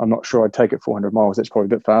 I'm not sure I'd take it 400 miles. That's probably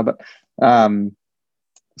a bit far, but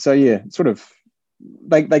so yeah, sort of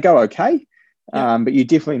they go okay. But you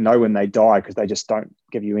definitely know when they die because they just don't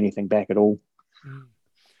give you anything back at all.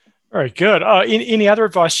 Very good. Any other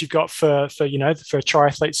advice you've got for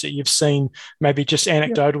triathletes that you've seen, maybe just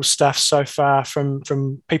anecdotal stuff so far from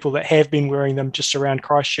people that have been wearing them just around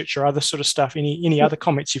Christchurch or other sort of stuff? Any other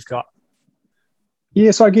comments you've got?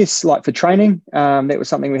 Yeah, so I guess like for training, that was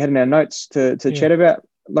something we had in our notes to chat about.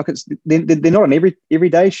 Like they're not an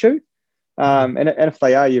everyday shoe. And if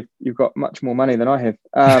they are, you've got much more money than I have.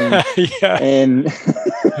 And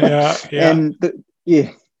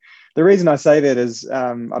the reason I say that is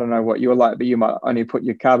I don't know what you're like, but you might only put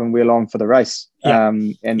your carbon wheel on for the race,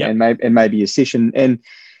 and maybe your session. And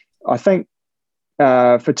I think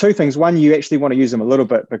for two things: one, you actually want to use them a little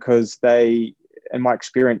bit because they, in my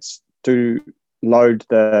experience, do load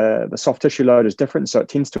the soft tissue load is different, so it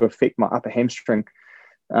tends to affect my upper hamstring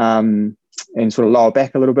and sort of lower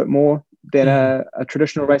back a little bit more than a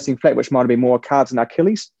traditional racing flat, which might be more calves and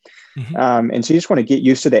Achilles. And so you just want to get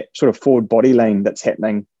used to that sort of forward body lean that's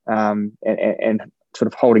happening and sort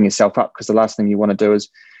of holding yourself up, because the last thing you want to do is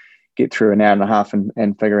get through an hour and a half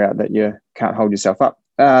and figure out that you can't hold yourself up.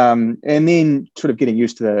 And then sort of getting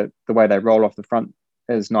used to the way they roll off the front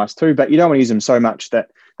is nice too, but you don't want to use them so much that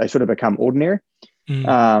they sort of become ordinary.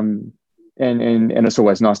 And it's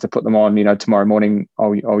always nice to put them on. Tomorrow morning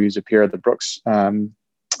I'll use a pair of the Brooks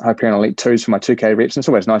Hyperion Elite 2s for my 2K reps. And it's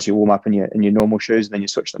always nice you warm up in your normal shoes and then you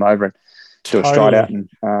switch them over and do a stride out and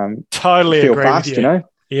feel fast,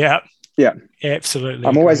 Yeah, absolutely.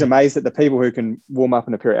 I'm always amazed at the people who can warm up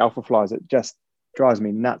in a pair of Alpha Flies. It just drives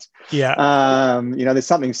me nuts. There's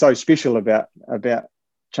something so special about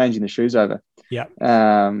changing the shoes over.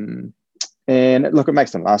 And look, it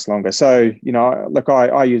makes them last longer. So, look,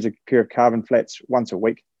 I use a pair of carbon flats once a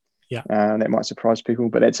week. That might surprise people,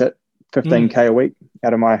 but that's it. 15K a week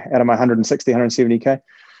out of my 160, 170K.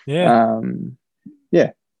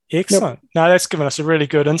 Excellent. No, that's given us a really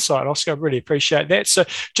good insight, Oscar. I really appreciate that. So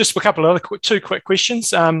just a couple of two quick questions.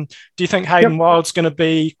 Do you think Hayden Wild's going to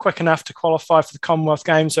be quick enough to qualify for the Commonwealth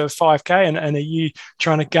Games over 5K? And are you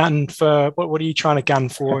trying to gun for, what are you trying to gun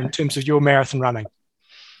for in terms of your marathon running?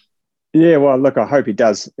 Yeah, well, look, I hope he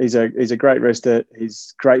does. He's a great wrister.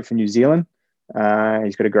 He's great for New Zealand.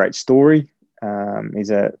 He's got a great story. He's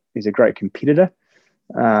a great competitor.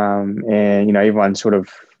 And, everyone sort of,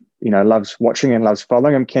 loves watching and loves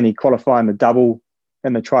following him. Can he qualify in the double,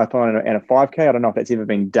 in the triathlon and a 5K? I don't know if that's ever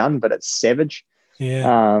been done, but it's savage. So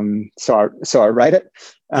I rate it.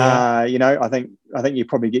 I think you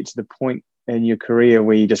probably get to the point in your career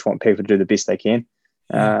where you just want people to do the best they can.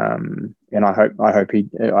 And I hope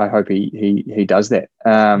he does that.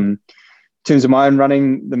 In terms of my own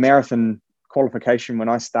running, the marathon qualification when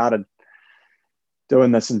I started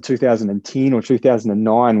doing this in 2010 or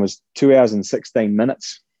 2009 was 2 hours and 16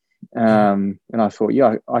 minutes. And I thought,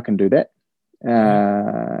 I can do that.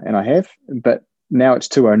 And I have, but now it's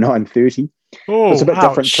 2:09:30. It's a bit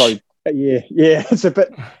different. So it's a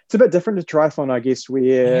bit different to triathlon, I guess,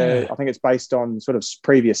 where I think it's based on sort of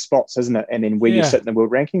previous spots, isn't it? And then where you sit in the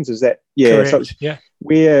world rankings. Is that correct? So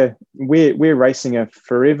we're racing a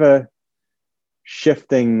forever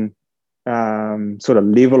shifting sort of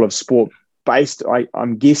level of sport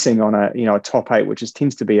I'm guessing on a top 8, which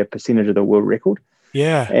tends to be a percentage of the world record.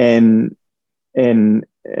 Yeah. And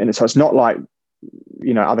so it's not like,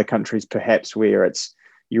 other countries perhaps where it's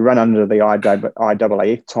you run under the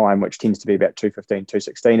IAAF time, which tends to be about 2:15,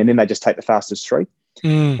 2:16, and then they just take the fastest 3.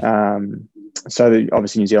 So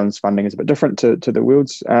obviously New Zealand's funding is a bit different to the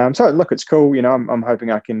world's. So look, it's cool. I'm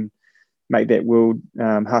hoping I can make that world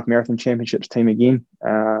half marathon championships team again.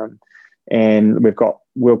 And we've got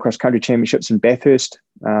world cross country championships in Bathurst.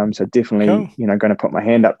 So definitely, cool. Going to put my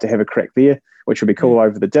hand up to have a crack there, which will be cool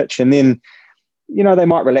over the ditch. And then, they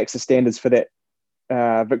might relax the standards for that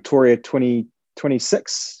Victoria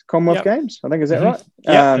 2026 Commonwealth Games. I think, is that right?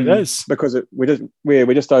 Yeah, it is. Because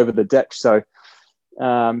we're just over the ditch. So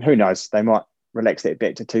who knows? They might relax that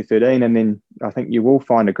back to 2:13, and then I think you will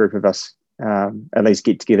find a group of us at least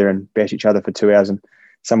get together and bash each other for 2 hours, and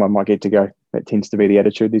someone might get to go. That tends to be the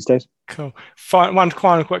attitude these days. Cool. One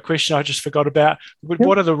final quick question I just forgot about.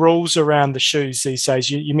 What are the rules around the shoes these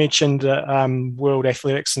days? You mentioned World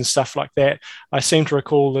Athletics and stuff like that. I seem to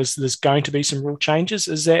recall there's going to be some rule changes.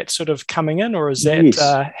 Is that sort of coming in, or has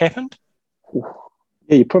that happened?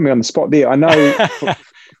 Yeah, you put me on the spot there. I know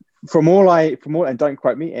from all, and don't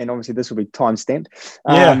quote me, and obviously this will be time stamped.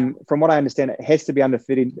 From what I understand, it has to be under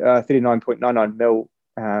 39.99 mil.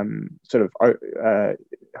 Sort of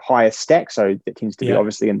higher stack, so that tends to be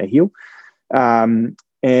obviously in the heel, and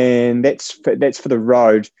that's for the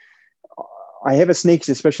road. I have a sneaky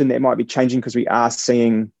suspicion that it might be changing because we are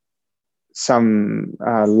seeing some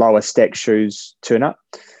lower stack shoes turn up.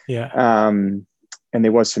 And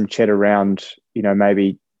there was some chat around,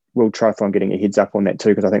 maybe World Triathlon getting a heads up on that too,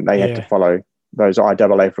 because I think they have to follow those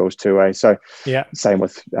IAAF rules too. So same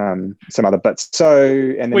with some other bits.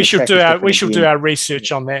 So and we should do our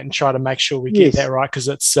research on that and try to make sure we get that right, because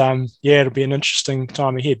it's it'll be an interesting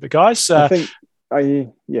time ahead. But guys, I think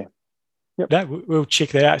we'll check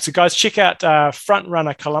that out. So guys, check out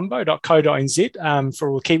frontrunnercolombo.co.nz for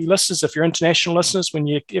all the Kiwi listeners. If you're international listeners, when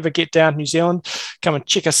you ever get down to New Zealand, come and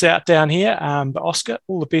check us out down here. But Oscar,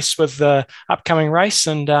 all the best with the upcoming race,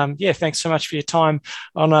 and thanks so much for your time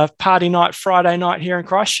on a party night Friday night here in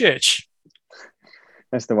Christchurch.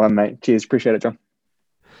 That's the one, mate. Cheers, appreciate it, John.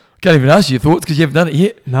 Can't even ask you your thoughts because you haven't done it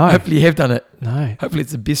yet. No. Hopefully you have done it. No. Hopefully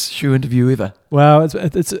it's the best shoe interview ever. Well,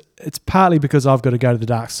 it's partly because I've got to go to the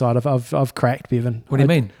dark side. I've cracked, Bevan. What do you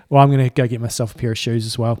mean? Well, I'm going to go get myself a pair of shoes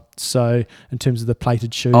as well. So in terms of the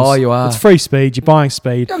plated shoes. Oh, you are. It's free speed. You're buying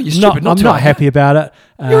speed. No, you're stupid. I'm not happy about it.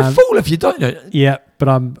 You're a fool if you don't know it. Yeah, but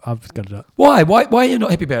I've got to do it. Why? Why are you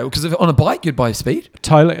not happy about it? Because on a bike you'd buy speed.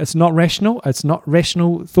 Totally. It's not rational. It's not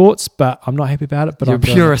rational thoughts, but I'm not happy about it. But you're a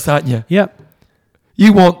purist, aren't you? Yep.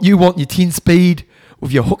 You want your 10 speed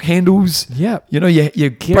with your hook handles. Yeah. Your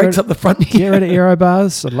brakes up the front. Get rid of aero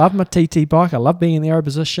bars. I love my TT bike. I love being in the aero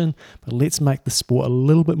position. But let's make the sport a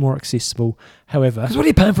little bit more accessible. However, what are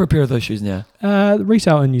you paying for a pair of those shoes now? The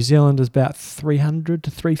retail in New Zealand is about $300 to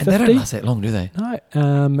 $350. And they don't last that long, do they? No.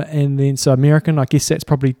 And then so American, I guess that's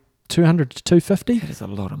probably $200 to $250. That is a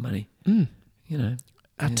lot of money. I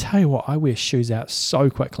tell you what, I wear shoes out so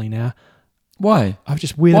quickly now. Why? I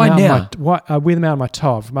just wear them out. I wear them out of my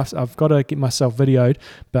toe. I've got to get myself videoed,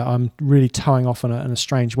 but I'm really towing off in a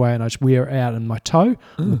strange way, and I just wear it out in my toe,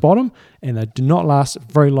 on the bottom, and they do not last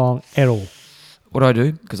very long at all. What do I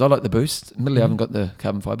do? Because I like the Boost. Admittedly, I haven't got the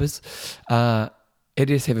carbon fibres.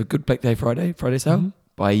 Adidas have a good Black Day Friday sale.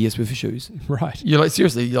 Buy a year's worth of shoes. Right. You're like,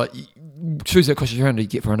 seriously, shoes that cost you $300, you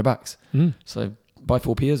get for $100. So buy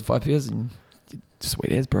 4 pairs, 5 pairs, and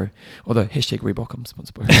sweet as, bro. Although hashtag Reebok, I'm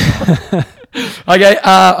sponsored by. Okay,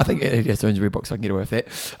 I think Adidas owns Reebok, so I can get away with that.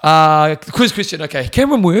 Quiz question. Okay,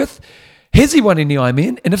 Cameron Worth, has he won any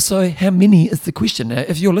Ironman? And if so, how many is the question? Now,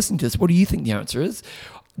 if you're listening to this, what do you think the answer is?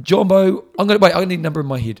 Jumbo, I'm gonna need a number in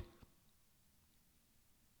my head.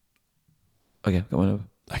 Okay, go on over.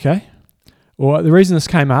 Okay. Well, the reason this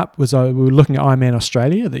came up was we were looking at Ironman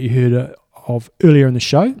Australia that you heard of earlier in the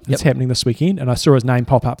show. It's happening this weekend, and I saw his name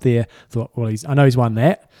pop up there. Thought, well, I know he's won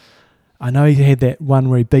that. I know he had that one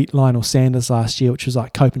where he beat Lionel Sanders last year, which was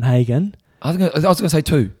like Copenhagen. I was going to say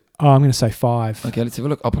 2. Oh, I'm going to say 5. Okay, let's have a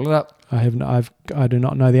look. I'll pull it up. I do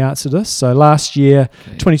not know the answer to this. So last year,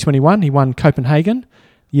 2021, he won Copenhagen.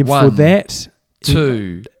 The year before that,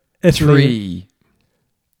 2, Italy. 3.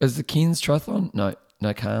 Is the Cairns Triathlon? No,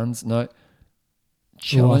 Cairns. No.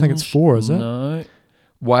 Well, I think it's 4, is it? No.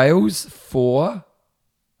 Wales, 4.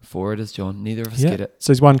 4 it is, John. Neither of us get it.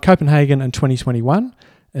 So he's won Copenhagen in 2021.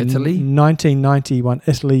 In Italy? 1990, he won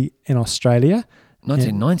Italy and Australia.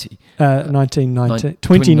 1990?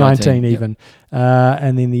 2019 even.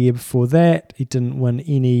 And then the year before that, he didn't win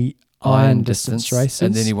any iron distance races.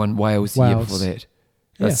 And then he won Wales the year before that.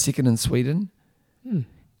 Yeah. second in Sweden. Hmm.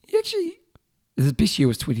 He actually, his best year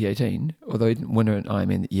was 2018, although he didn't win an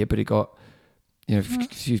Ironman that year, but he got, a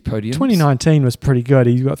few podiums. 2019 was pretty good.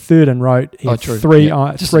 He got third in Rote. He had true. three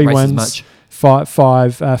Just three race as wins, much.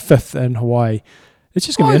 fifth in Hawaii. It's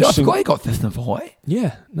just going to be I interesting. forgot he got fifth in Hawaii.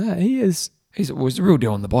 Yeah, no, he is. He's a real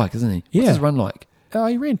deal on the bike, isn't he? Yeah. What's his run like?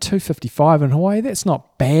 He ran 2:55 in Hawaii. That's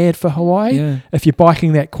not bad for Hawaii. Yeah. If you're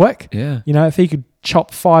biking that quick, Yeah. if he could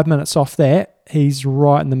chop 5 minutes off that, he's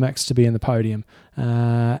right in the mix to be in the podium.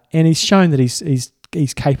 And he's shown that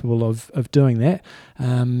he's capable of doing that.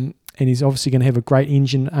 And he's obviously going to have a great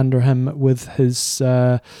engine under him with his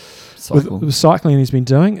Cycle. with cycling he's been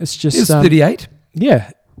doing. It's just He was 38.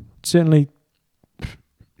 yeah, certainly.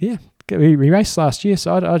 Yeah, he raced last year,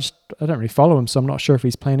 so I don't really follow him, so I'm not sure if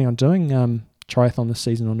he's planning on doing triathlon this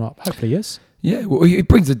season or not. Hopefully, yes. Yeah, well, he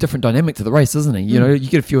brings a different dynamic to the race, doesn't he? You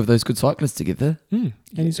get a few of those good cyclists together. And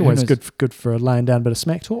he's Who always knows? good for laying down a bit of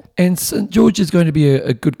smack talk. And St. George is going to be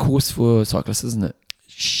a good course for cyclists, isn't it?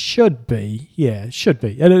 Should be, yeah, it should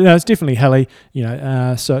be. It's definitely hilly,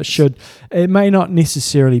 so it should. It may not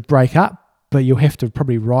necessarily break up, but you'll have to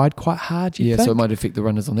probably ride quite hard. You think? So it might affect the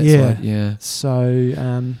runners on that Yeah. side. Yeah.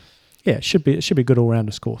 So it should be a good all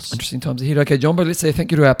rounders course. Interesting times ahead. Okay, John, but let's say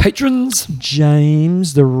thank you to our patrons.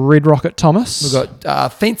 James, the Red Rocket Thomas. We've got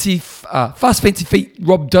Fast Fancy Feet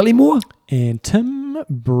Rob Dullymore. And Tim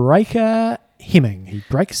Breaker Hemming. He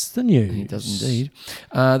breaks the news. He does indeed.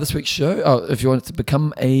 This week's show, if you want to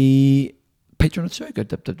become a patron of the show, go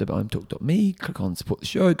to www.imtalk.me, click on support the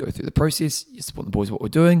show, go through the process, you support the boys, what we're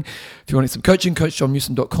doing. If you want some coaching,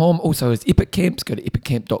 coachjohnnewsom.com. Also has Epic Camps, go to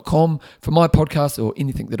epiccamp.com. For my podcast or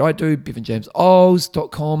anything that I do,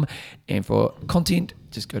 bevanjameseyles.com. And for content,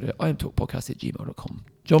 just go to imtalkpodcast@gmail.com.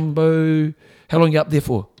 Jumbo, how long are you up there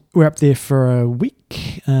for? We're up there for a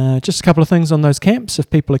week. Just a couple of things on those camps if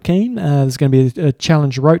people are keen. There's going to be a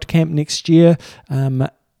Challenge Rote camp next year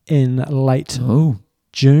in late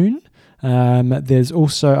June. There's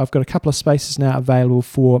also, I've got a couple of spaces now available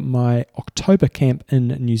for my October camp in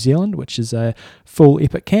New Zealand, which is a full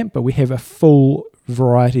Epic camp, but we have a full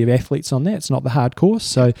variety of athletes on that. It's not the hard course,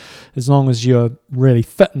 so as long as you're really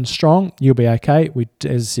fit and strong, you'll be okay.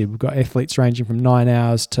 As I said, we've got athletes ranging from 9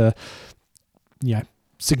 hours to,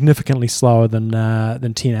 significantly slower than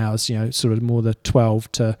 10 hours, sort of more the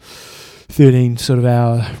 12 to 13 sort of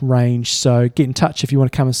hour range. So get in touch if you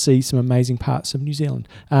want to come and see some amazing parts of New Zealand.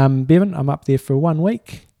 Bevan, I'm up there for 1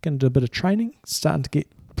 week, going to do a bit of training, starting to get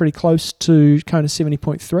pretty close to Kona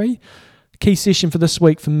 70.3. Key session for this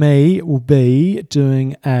week for me will be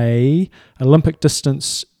doing a Olympic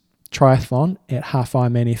distance triathlon at half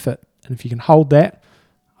Ironman effort. And if you can hold that,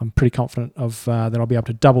 I'm pretty confident of that I'll be able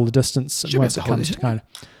to double the distance once it comes to Kona.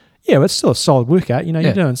 Yeah, but it's still a solid workout.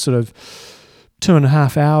 You're doing sort of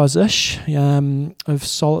 2.5 hours-ish of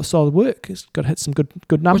solid work. It's got to hit some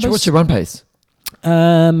good numbers. What's your run pace?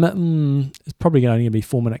 It's probably only going to be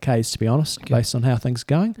 4-minute Ks, to be honest, based on how things are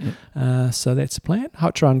going. So that's the plan.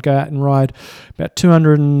 I'll try and go out and ride about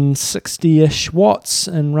 260-ish watts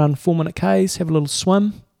and run 4-minute Ks, have a little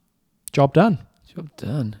swim. Job done. Job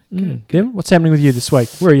done. Kevin, what's happening with you this week?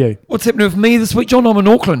 Where are you? What's happening with me this week, John? I'm in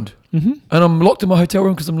Auckland. Mm-hmm. And I'm locked in my hotel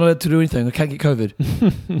room because I'm not allowed to do anything. I can't get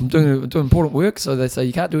COVID. I'm doing important work, so they say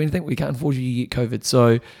you can't do anything. We can't unfortunately get COVID.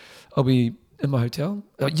 So I'll be in my hotel.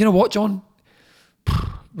 You know what, John?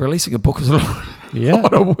 Releasing a book is a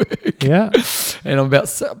lot of work. Yeah. And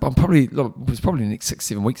it's probably in the next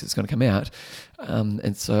 6-7 weeks it's going to come out.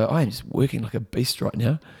 And so I am just working like a beast right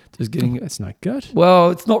now. Just getting That's not good.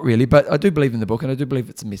 Well, it's not really, but I do believe in the book and I do believe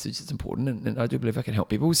it's a message that's important and I do believe I can help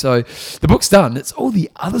people. So the book's done. It's all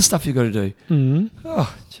the other stuff you've got to do. Mm-hmm.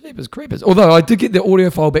 Oh, jeepers creepers. Although I did get the audio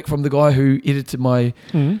file back from the guy who edited my...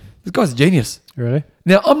 This guy's a genius. Really?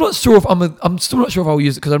 Now, I'm not sure if I'm still not sure if I'll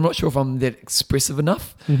use it because I'm not sure if I'm that expressive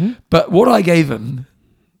enough. Mm-hmm. But what I gave him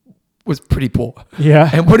was pretty poor. Yeah.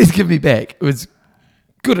 And what he's given me back was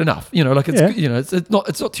good enough. It's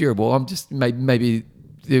not terrible. I'm just maybe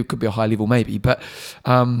there could be a high level maybe, but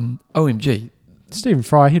OMG. Stephen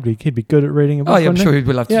Fry, he'd be good at reading a book. Oh yeah, I'm sure he?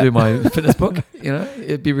 he'd love to do my fitness book.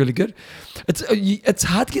 It'd be really good. It's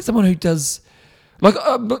hard to get someone who does.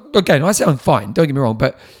 Again, I sound fine, don't get me wrong,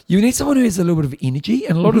 but you need someone who has a little bit of energy,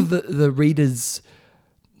 and a lot of the readers,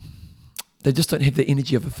 they just don't have the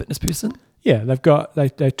energy of a fitness person. Yeah,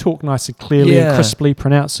 they talk nice and clearly and crisply,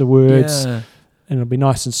 pronounce the words, and it'll be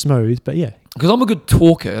nice and smooth, but yeah. Because I'm a good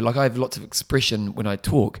talker, I have lots of expression when I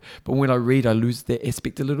talk, but when I read, I lose that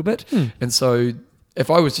aspect a little bit. And so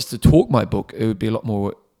if I was just to talk my book, it would be a lot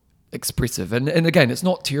more expressive. And again, it's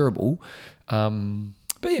not terrible,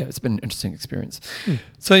 but yeah, it's been an interesting experience.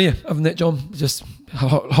 So yeah, other than that, John, just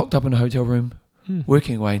locked up in a hotel room,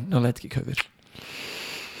 working away, not allowed to get COVID.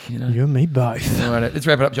 You know. You and me both. All right, let's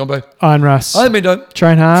wrap it up, Jumbo. I'm Russ. I'm Mendo.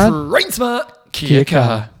 Train hard. Train smart. Kia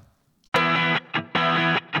kaha.